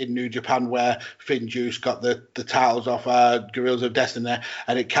recently in New Japan where Finn Juice got the titles off Guerrillas of Destiny,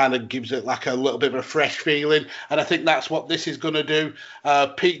 and it kind of gives it like a little bit of a fresh feeling. And I think that's what this is going to do.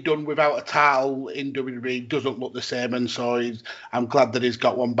 Pete Dunne without a title in WWE doesn't look the same, and so I'm glad that he's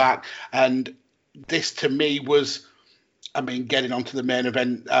got one back. And this to me was, getting onto the main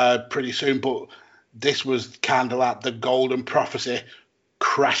event pretty soon, but this was kind of like the golden prophecy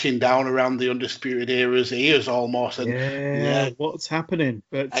crashing down around the Undisputed Era's ears almost. And what's happening?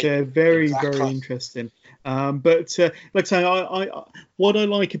 But very interesting. But like I say, what I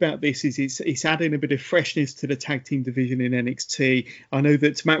like about this is it's adding a bit of freshness to the tag team division in NXT. I know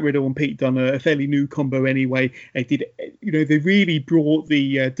that Matt Riddle and Pete Dunne are a fairly new combo anyway. They really brought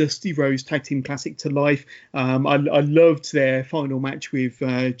the Dusty Rhodes Tag Team Classic to life. I loved their final match with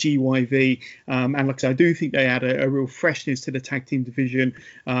GYV, and like I say, I do think they add a real freshness to the tag team division.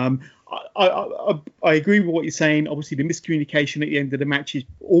 I agree with what you're saying. Obviously, the miscommunication at the end of the match is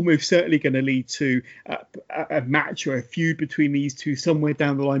almost certainly going to lead to a match or a feud between these two somewhere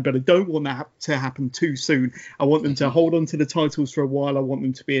down the line, but I don't want that to happen too soon. I want them to hold on to the titles for a while. I want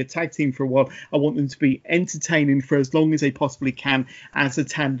them to be a tag team for a while. I want them to be entertaining for as long as they possibly can as a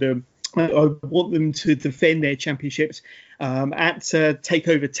tandem. I want them to defend their championships at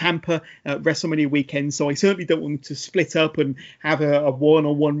TakeOver Tampa WrestleMania weekend. So I certainly don't want them to split up and have a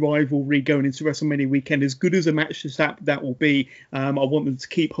one-on-one rivalry going into WrestleMania weekend. As good as a match as that will be, I want them to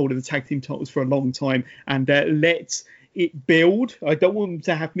keep hold of the tag team titles for a long time and let it build. I don't want them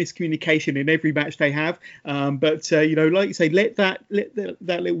to have miscommunication in every match they have, but like you say, let that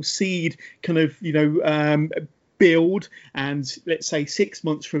little seed kind of build, and let's say 6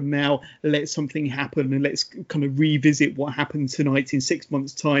 months from now, let something happen, and let's kind of revisit what happened tonight in 6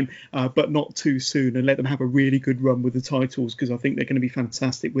 months' time, but not too soon, and let them have a really good run with the titles, because I think they're going to be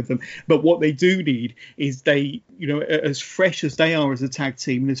fantastic with them. But what they do need is they, as fresh as they are as a tag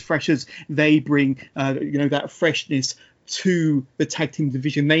team, and as fresh as they bring, that freshness to the tag team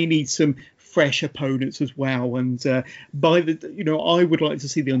division, they need some fresh opponents as well. And I would like to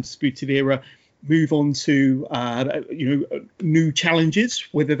see the Undisputed Era move on to new challenges,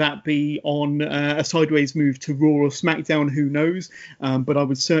 whether that be on a sideways move to Raw or SmackDown, who knows, but I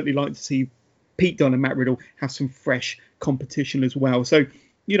would certainly like to see Pete Dunne and Matt Riddle have some fresh competition as well. So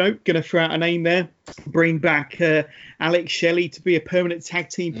going to throw out a name there, bring back Alex Shelley to be a permanent tag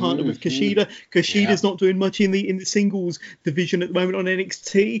team partner with Kushida. Kushida's not doing much in the singles division at the moment on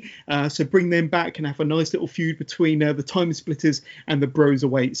NXT, so bring them back and have a nice little feud between the Time Splitters and the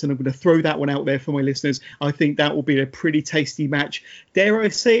Broserweights. And I'm going to throw that one out there for my listeners. I think that will be a pretty tasty match. Dare I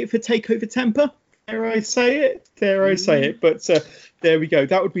say it for TakeOver Tampa? Dare I say it? But there we go.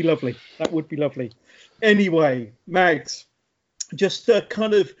 That would be lovely. Anyway, Mags, just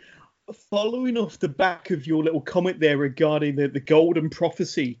kind of following off the back of your little comment there regarding the golden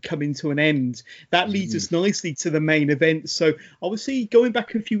prophecy coming to an end, that leads us nicely to the main event. So obviously, going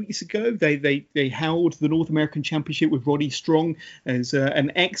back a few weeks ago, they held the North American Championship with Roddy Strong as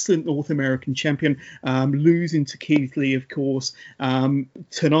an excellent North American champion, losing to Keith Lee, of course.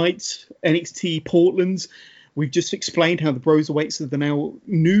 Tonight, NXT Portland. we've just explained how the Broserweights are the now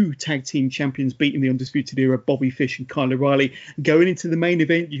new tag team champions, beating the Undisputed Era, Bobby Fish and Kyle O'Reilly. Going into the main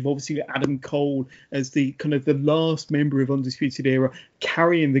event, you've obviously got Adam Cole as the kind of the last member of Undisputed Era,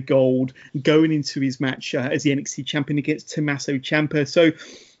 carrying the gold, going into his match as the NXT champion against Tommaso Ciampa. So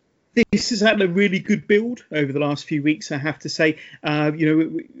this has had a really good build over the last few weeks, I have to say.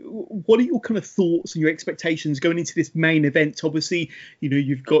 What are your kind of thoughts and your expectations going into this main event? Obviously,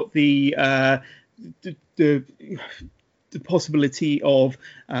 you've got the possibility of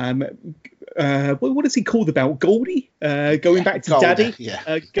what does he call the belt? Goldie? Going back to Daddy.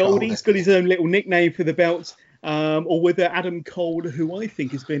 Yeah. Goldie's got his own little nickname for the belt. Or whether Adam Cole, who I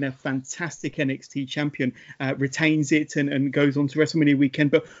think has been a fantastic NXT champion, retains it and goes on to WrestleMania weekend.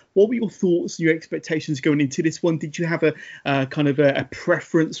 But what were your thoughts, your expectations going into this one? Did you have a kind of a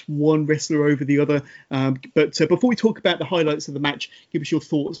preference, one wrestler over the other? But before we talk about the highlights of the match, give us your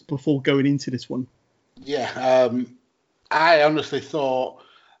thoughts before going into this one. Yeah, I honestly thought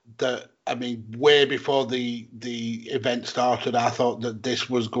that, way before the event started, I thought that this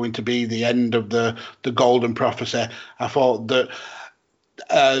was going to be the end of the Golden Prophecy. I thought that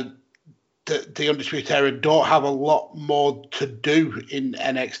the Undisputed Era don't have a lot more to do in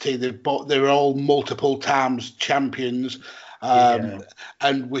NXT. They're all multiple times champions,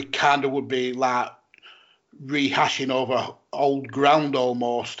 and we kind of would be like rehashing over old ground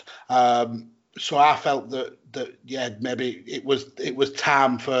almost. So I felt that maybe it was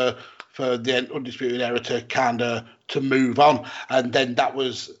time for the Undisputed Era to kind of to move on, and then that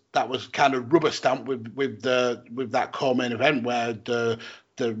was kind of rubber stamped with that co-main event where the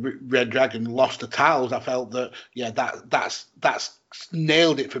Red Dragon lost the titles. I felt that that's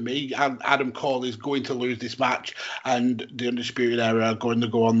nailed it for me. And Adam Cole is going to lose this match, and the Undisputed Era are going to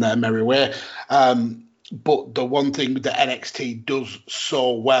go on their merry way. But the one thing that NXT does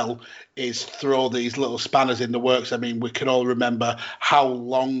so well is throw these little spanners in the works. We can all remember how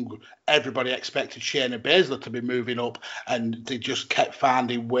long everybody expected Shayna Baszler to be moving up, and they just kept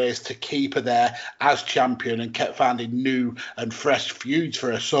finding ways to keep her there as champion and kept finding new and fresh feuds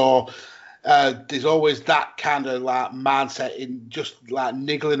for her. So there's always that kind of like mindset in just like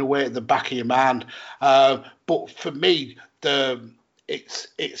niggling away at the back of your mind. But for me,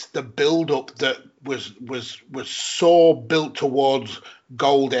 it's the build up that was so built towards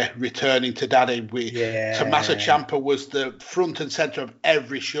Goldie returning to Daddy. Tommaso Ciampa was the front and center of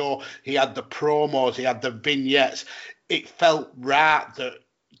every show. He had the promos, he had the vignettes. It felt right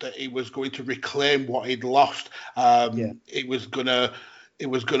that he was going to reclaim what he'd lost. It was gonna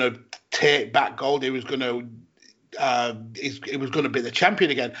take back Goldie. It was gonna be the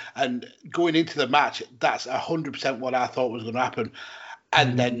champion again. And going into the match, that's 100% what I thought was going to happen.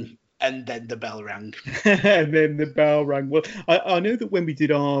 And then the bell rang. And then the bell rang. Well, I know that when we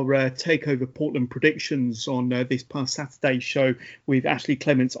did our TakeOver Portland predictions on this past Saturday's show with Ashley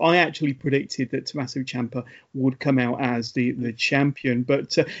Clements, I actually predicted that Tommaso Ciampa would come out as the champion.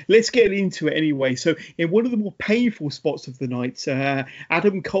 But let's get into it anyway. So in one of the more painful spots of the night,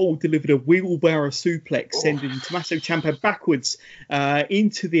 Adam Cole delivered a wheelbarrow suplex, sending Tommaso Ciampa backwards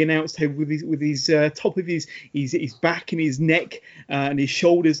into the announce table with his top of his back and his neck and his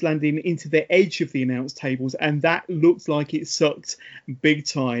shoulders landing into the edge of the announce tables, and that looked like it sucked big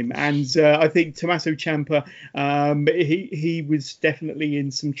time. And I think Tommaso Ciampa, he was definitely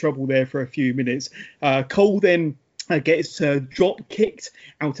in some trouble there for a few minutes. Cole then gets drop kicked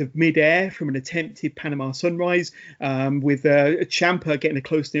out of midair from an attempted Panama Sunrise, with Ciampa getting a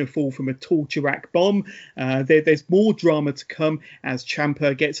close near fall from a torture rack bomb. There's more drama to come as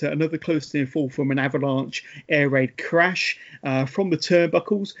Ciampa gets another close near fall from an avalanche air raid crash from the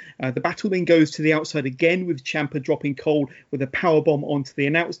turnbuckles. The battle then goes to the outside again, with Ciampa dropping Cole with a power bomb onto the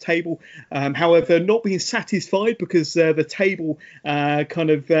announce table. However, not being satisfied because the table kind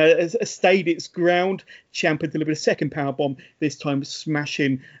of stayed its ground, Ciampa delivered a second power bomb, this time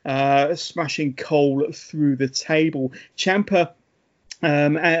smashing Cole through the table. Ciampa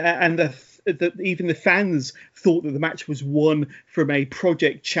and even the fans thought that the match was won from a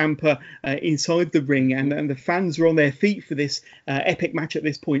Project Ciampa inside the ring, and the fans were on their feet for this epic match at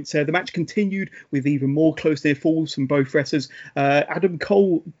this point. So the match continued with even more close near falls from both wrestlers. Adam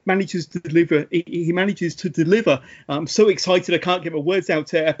Cole manages to deliver. He manages to deliver. I'm so excited I can't get my words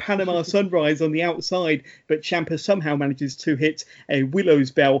out. A Panama Sunrise on the outside, but Ciampa somehow manages to hit a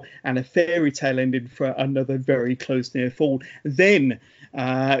Willow's Bell and a fairy tale ending for another very close near fall. Then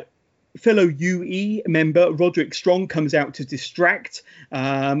fellow UE member Roderick Strong comes out to distract,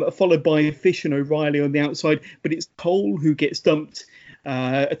 followed by Fish and O'Reilly on the outside, but it's Cole who gets dumped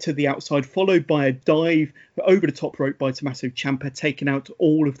to the outside, followed by a dive over the top rope by Tommaso Ciampa, taking out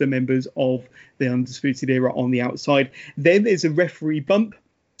all of the members of the Undisputed Era on the outside. Then there's a referee bump,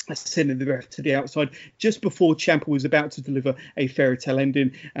 sending the ref to the outside just before Ciampa was about to deliver a fairy tale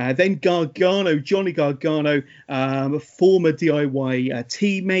ending. Then Johnny Gargano, former DIY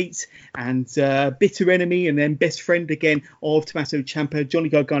teammate and bitter enemy, and then best friend again of Tommaso Ciampa, Johnny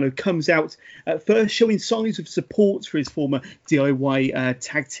Gargano comes out at first showing signs of support for his former DIY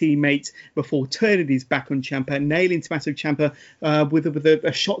tag teammate before turning his back on Ciampa, nailing Tommaso Ciampa with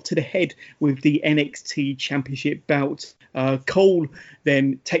a shot to the head with the NXT Championship belt. Cole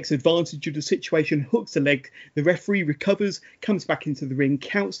then takes advantage of the situation, hooks the leg. The referee recovers, comes back into the ring,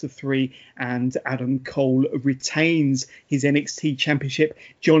 counts to 3, and Adam Cole retains his NXT Championship.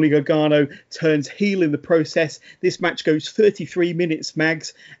 Johnny Gargano turns heel in the process. This match goes 33 minutes,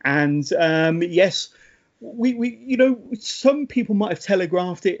 Mags, and yes, we some people might have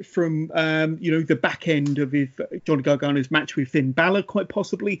telegraphed it from the back end of Johnny Gargano's match with Finn Balor, quite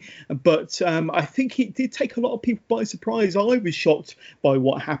possibly, but I think it did take a lot of people by surprise. I was shocked by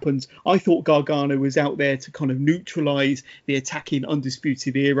what happened. I thought Gargano was out there to kind of neutralise the attacking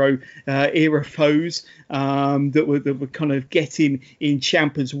Undisputed Era foes that were kind of getting in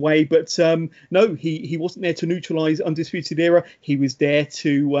Ciampa's way, but no, he wasn't there to neutralise Undisputed Era. He was there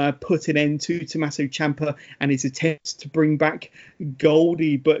to put an end to Tommaso Ciampa and his attempts to bring back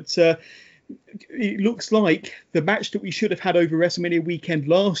Goldie. But it looks like the match that we should have had over WrestleMania weekend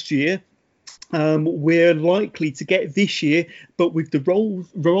last year, we're likely to get this year, but with the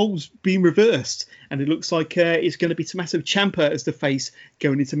roles being reversed, and it looks like it's going to be Tommaso Ciampa as the face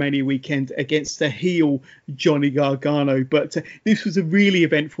going into Mania weekend against the heel Johnny Gargano. But this was a really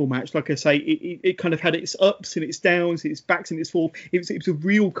eventful match. Like I say, it kind of had its ups and its downs, its backs and its forth. It was a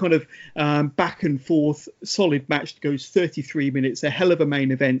real kind of back and forth solid match that goes 33 minutes, a hell of a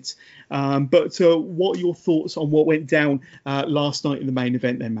main event. But what are your thoughts on what went down last night in the main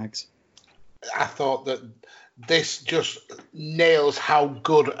event then, Mags? I thought that this just nails how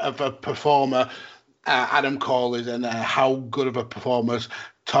good of a performer Adam Cole is, and how good of a performer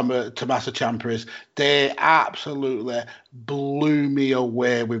Tommaso Ciampa is. They absolutely blew me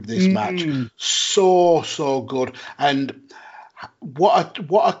away with this match. So good, and what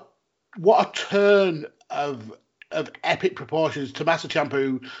a turn of epic proportions. Tommaso Ciampa,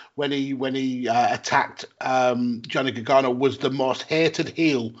 who, when he attacked Johnny Gargano, was the most hated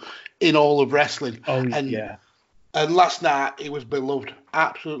heel in all of wrestling. And last night he was beloved,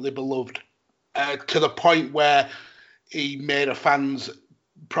 absolutely beloved, to the point where he made a fan's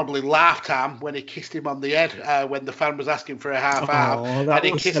probably laugh time when he kissed him on the head, when the fan was asking for a half hour, and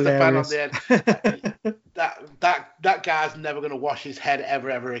he kissed hilarious. The fan on the head. that guy's never going to wash his head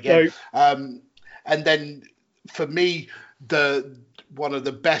ever again. No. And then for me, one of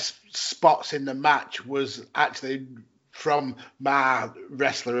the best spots in the match was actually from my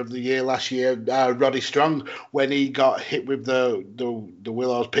wrestler of the year last year, Roddy Strong, when he got hit with the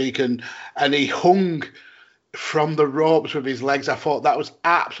Willow's Peak and he hung from the ropes with his legs. I thought that was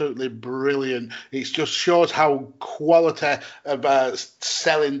absolutely brilliant. It just shows how quality of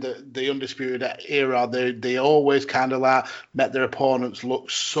selling the Undisputed Era. They always kind of like met their opponents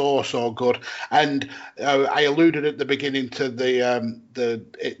look so good. And I alluded at the beginning to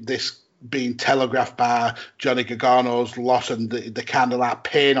this being telegraphed by Johnny Gargano's loss and the kind of like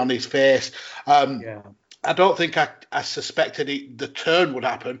pain on his face. I don't think I suspected the turn would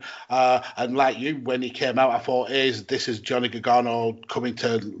happen. And like you, when he came out, I thought, this is Johnny Gargano coming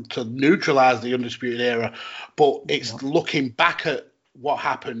to neutralise the Undisputed Era. But it's looking back at what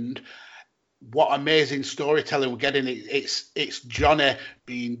happened, what amazing storytelling we're getting. It's Johnny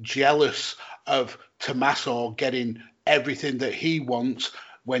being jealous of Tommaso getting everything that he wants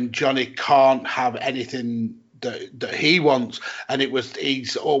when Johnny can't have anything that he wants. And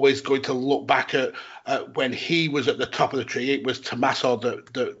he's always going to look back at when he was at the top of the tree. It was Tommaso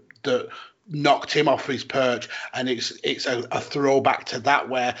that knocked him off his perch, and it's a throwback to that,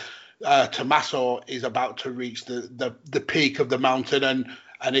 where Tommaso is about to reach the peak of the mountain,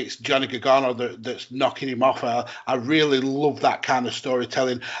 and it's Johnny Gargano that's knocking him off. I really love that kind of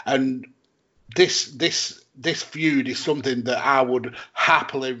storytelling, and this feud is something that I would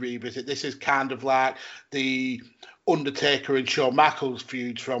happily revisit. This is kind of like the Undertaker and Shawn Michaels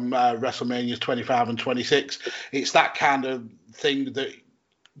feuds from WrestleManias 25 and 26. It's that kind of thing that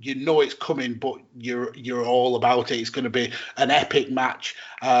you know it's coming, but you're all about it. It's going to be an epic match.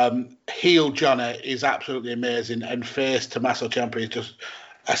 Heel Johnny is absolutely amazing, and face Tommaso Ciampa is just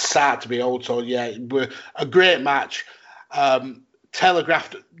a sight to behold. So yeah, a great match.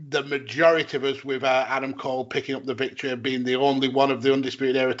 telegraphed the majority of us with Adam Cole picking up the victory and being the only one of the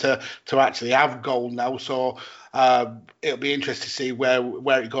Undisputed Era to actually have gold now. So it'll be interesting to see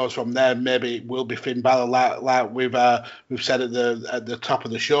where it goes from there. Maybe it will be Finn Balor, like we've said at the top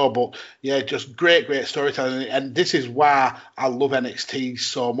of the show. But yeah, just great storytelling. And this is why I love NXT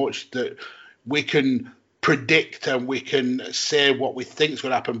so much, that we can predict and we can say what we think is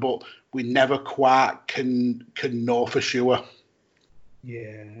going to happen, but we never quite can know for sure.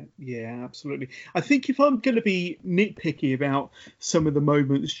 Yeah, absolutely. I think if I'm going to be nitpicky about some of the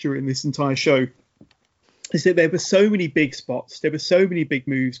moments during this entire show, is that there were so many big spots, there were so many big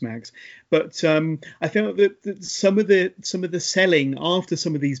moves, Mags. But I felt that some of the selling after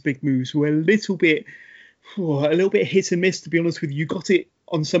some of these big moves were a little bit hit and miss. To be honest with you, you got it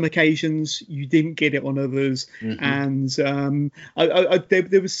on some occasions, you didn't get it on others. Mm-hmm. And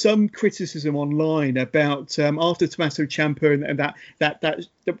there was some criticism online about after Tommaso Ciampa and that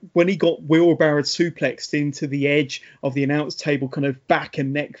when he got wheelbarrowed suplexed into the edge of the announce table, kind of back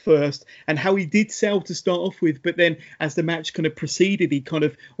and neck first, and how he did sell to start off with, but then as the match kind of proceeded, he kind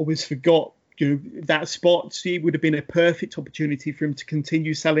of almost forgot that spot. So it would have been a perfect opportunity for him to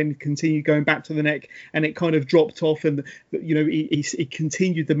continue selling, continue going back to the neck, and it kind of dropped off. And he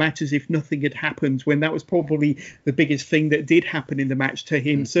continued the match as if nothing had happened, when that was probably the biggest thing that did happen in the match to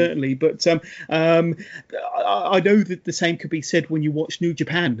him, certainly. But I know that the same could be said when you watch New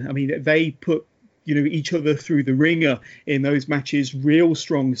Japan. I mean, they put each other through the ringer in those matches, real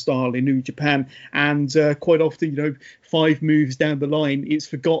strong style in New Japan, and quite often 5 moves down the line it's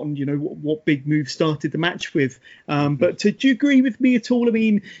forgotten what big move started the match with. But do you agree with me at all? I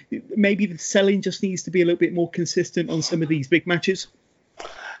mean, maybe the selling just needs to be a little bit more consistent on some of these big matches.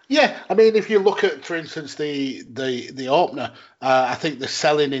 Yeah, I mean, if you look at, for instance, the opener, I think the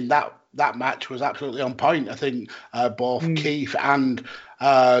selling in that match was absolutely on point. I think both Keith and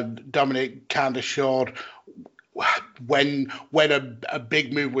Dominic kind of showed when a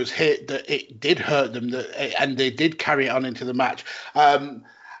big move was hit that it did hurt them, and they did carry it on into the match.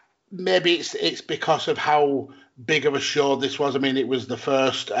 Maybe it's because of how big of a show this was. I mean, it was the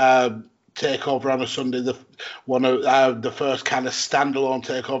first takeover on a Sunday, one of the first kind of standalone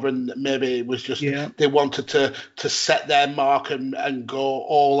takeover, and maybe it was just they wanted to set their mark and go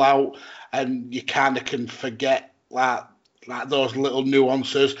all out, and you kind of can forget like those little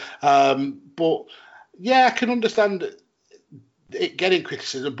nuances. But yeah, I can understand it getting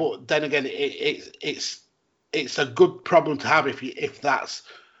criticism, but then again, it's a good problem to have if that's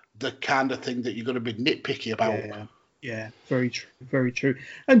the kind of thing that you're going to be nitpicky about. Yeah, very true, very true.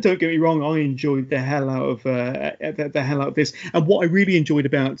 And don't get me wrong, I enjoyed the hell out of this. And what I really enjoyed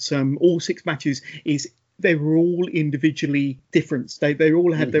about all 6 matches is they were all individually different. They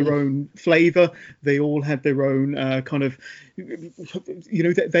all had their own flavour. They all had their own kind of,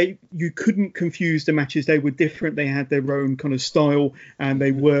 you couldn't confuse the matches. They were different. They had their own kind of style, and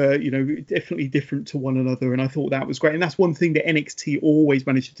they were, definitely different to one another. And I thought that was great. And that's one thing that NXT always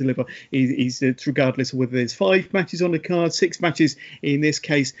managed to deliver is that regardless of whether there's 5 matches on the card, 6 matches in this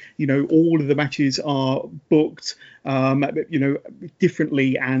case, all of the matches are booked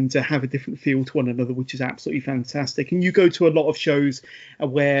differently and have a different feel to one another, which is absolutely fantastic. And you go to a lot of shows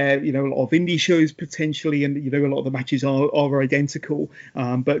where a lot of indie shows potentially, and a lot of the matches are identical,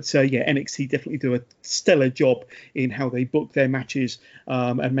 but NXT definitely do a stellar job in how they book their matches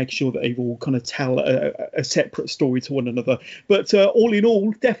and make sure that they all kind of tell a separate story to one another. But all in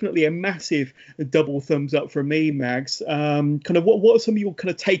all, definitely a massive double thumbs up from me, Mags. Kind of what are some of your kind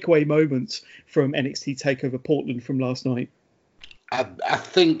of takeaway moments from NXT TakeOver Portland from last night? I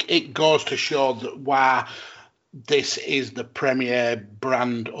think it goes to show that why this is the premier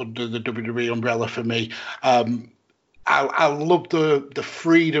brand under the WWE umbrella for me. I love the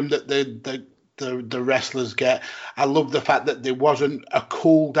freedom that the wrestlers get. I love the fact that there wasn't a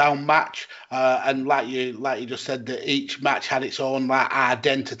cool down match, and like you just said, that each match had its own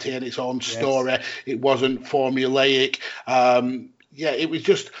identity and its own story. Yes. It wasn't formulaic.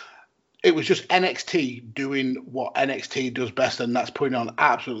 It was just NXT doing what NXT does best, and that's putting on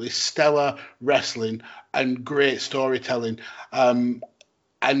absolutely stellar wrestling and great storytelling. And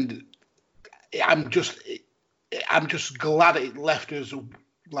I'm just glad it left us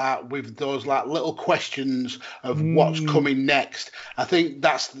with those little questions of what's coming next. I think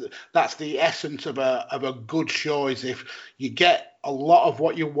that's the essence of a good show, is if you get a lot of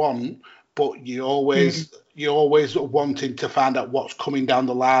what you want, but you're always wanting to find out what's coming down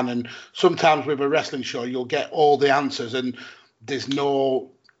the line. And sometimes with a wrestling show, you'll get all the answers and there's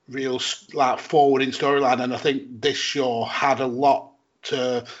no real forwarding storyline. And I think this show had a lot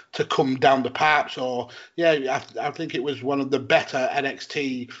to come down the pipe. So yeah, I think it was one of the better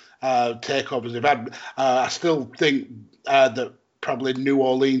NXT takeovers they've had. I still think that probably New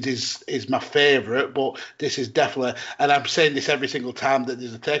Orleans is my favourite, but this is definitely, and I'm saying this every single time that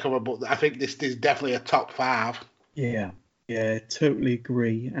there's a takeover, but I think this is definitely a top 5. Yeah, totally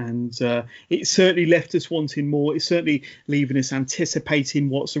agree. And it certainly left us wanting more. It's certainly leaving us anticipating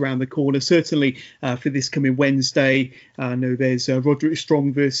what's around the corner. Certainly for this coming Wednesday, I know there's Roderick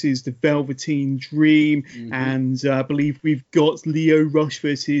Strong versus the Velveteen Dream. Mm-hmm. And I believe we've got Leo Rush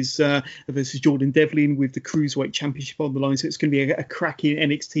versus Jordan Devlin with the Cruiserweight Championship on the line. So it's going to be a cracking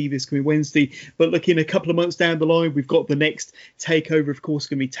NXT this coming Wednesday. But looking a couple of months down the line, we've got the next takeover, of course,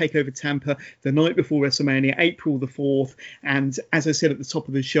 going to be TakeOver Tampa the night before WrestleMania, April the 4th. And as I said at the top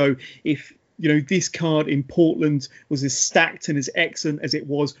of the show, if this card in Portland was as stacked and as excellent as it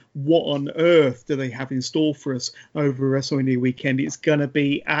was, what on earth do they have in store for us over WrestleMania weekend? It's going to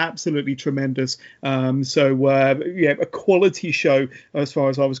be absolutely tremendous. A quality show as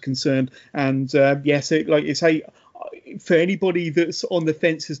far as I was concerned. And so like you say, for anybody that's on the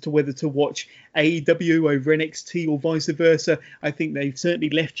fence as to whether to watch AEW over NXT or vice versa, I think they've certainly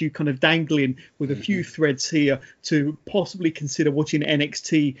left you kind of dangling with a few threads here to possibly consider watching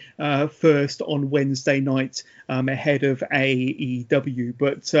NXT first on Wednesday night ahead of AEW.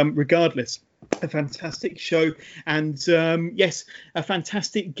 But regardless, a fantastic show, and yes, a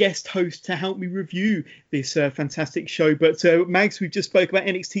fantastic guest host to help me review this fantastic show. But Mags, we just spoke about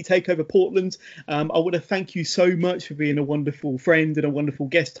NXT TakeOver Portland. I want to thank you so much for being a wonderful friend and a wonderful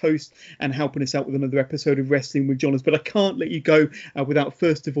guest host and helping us out with another episode of Wrestling with Johners. But I can't let you go without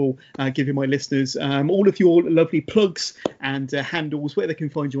first of all giving my listeners all of your lovely plugs and handles, where they can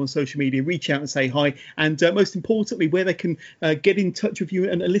find you on social media, reach out and say hi, and most importantly, where they can get in touch with you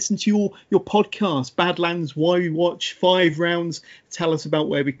and listen to your podcast, Badlands, Why We Watch, 5 Rounds. Tell us about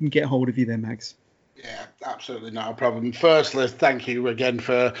where we can get hold of you then, Mags. Yeah, absolutely not a problem. Firstly, thank you again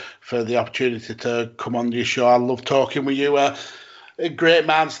for the opportunity to come on your show. I love talking with you. A great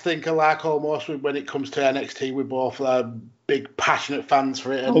man's think alike almost when it comes to NXT. We're both big, passionate fans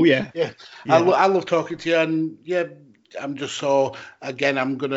for it. And, yeah. I love talking to you. And yeah, I'm just so, again, I'm going to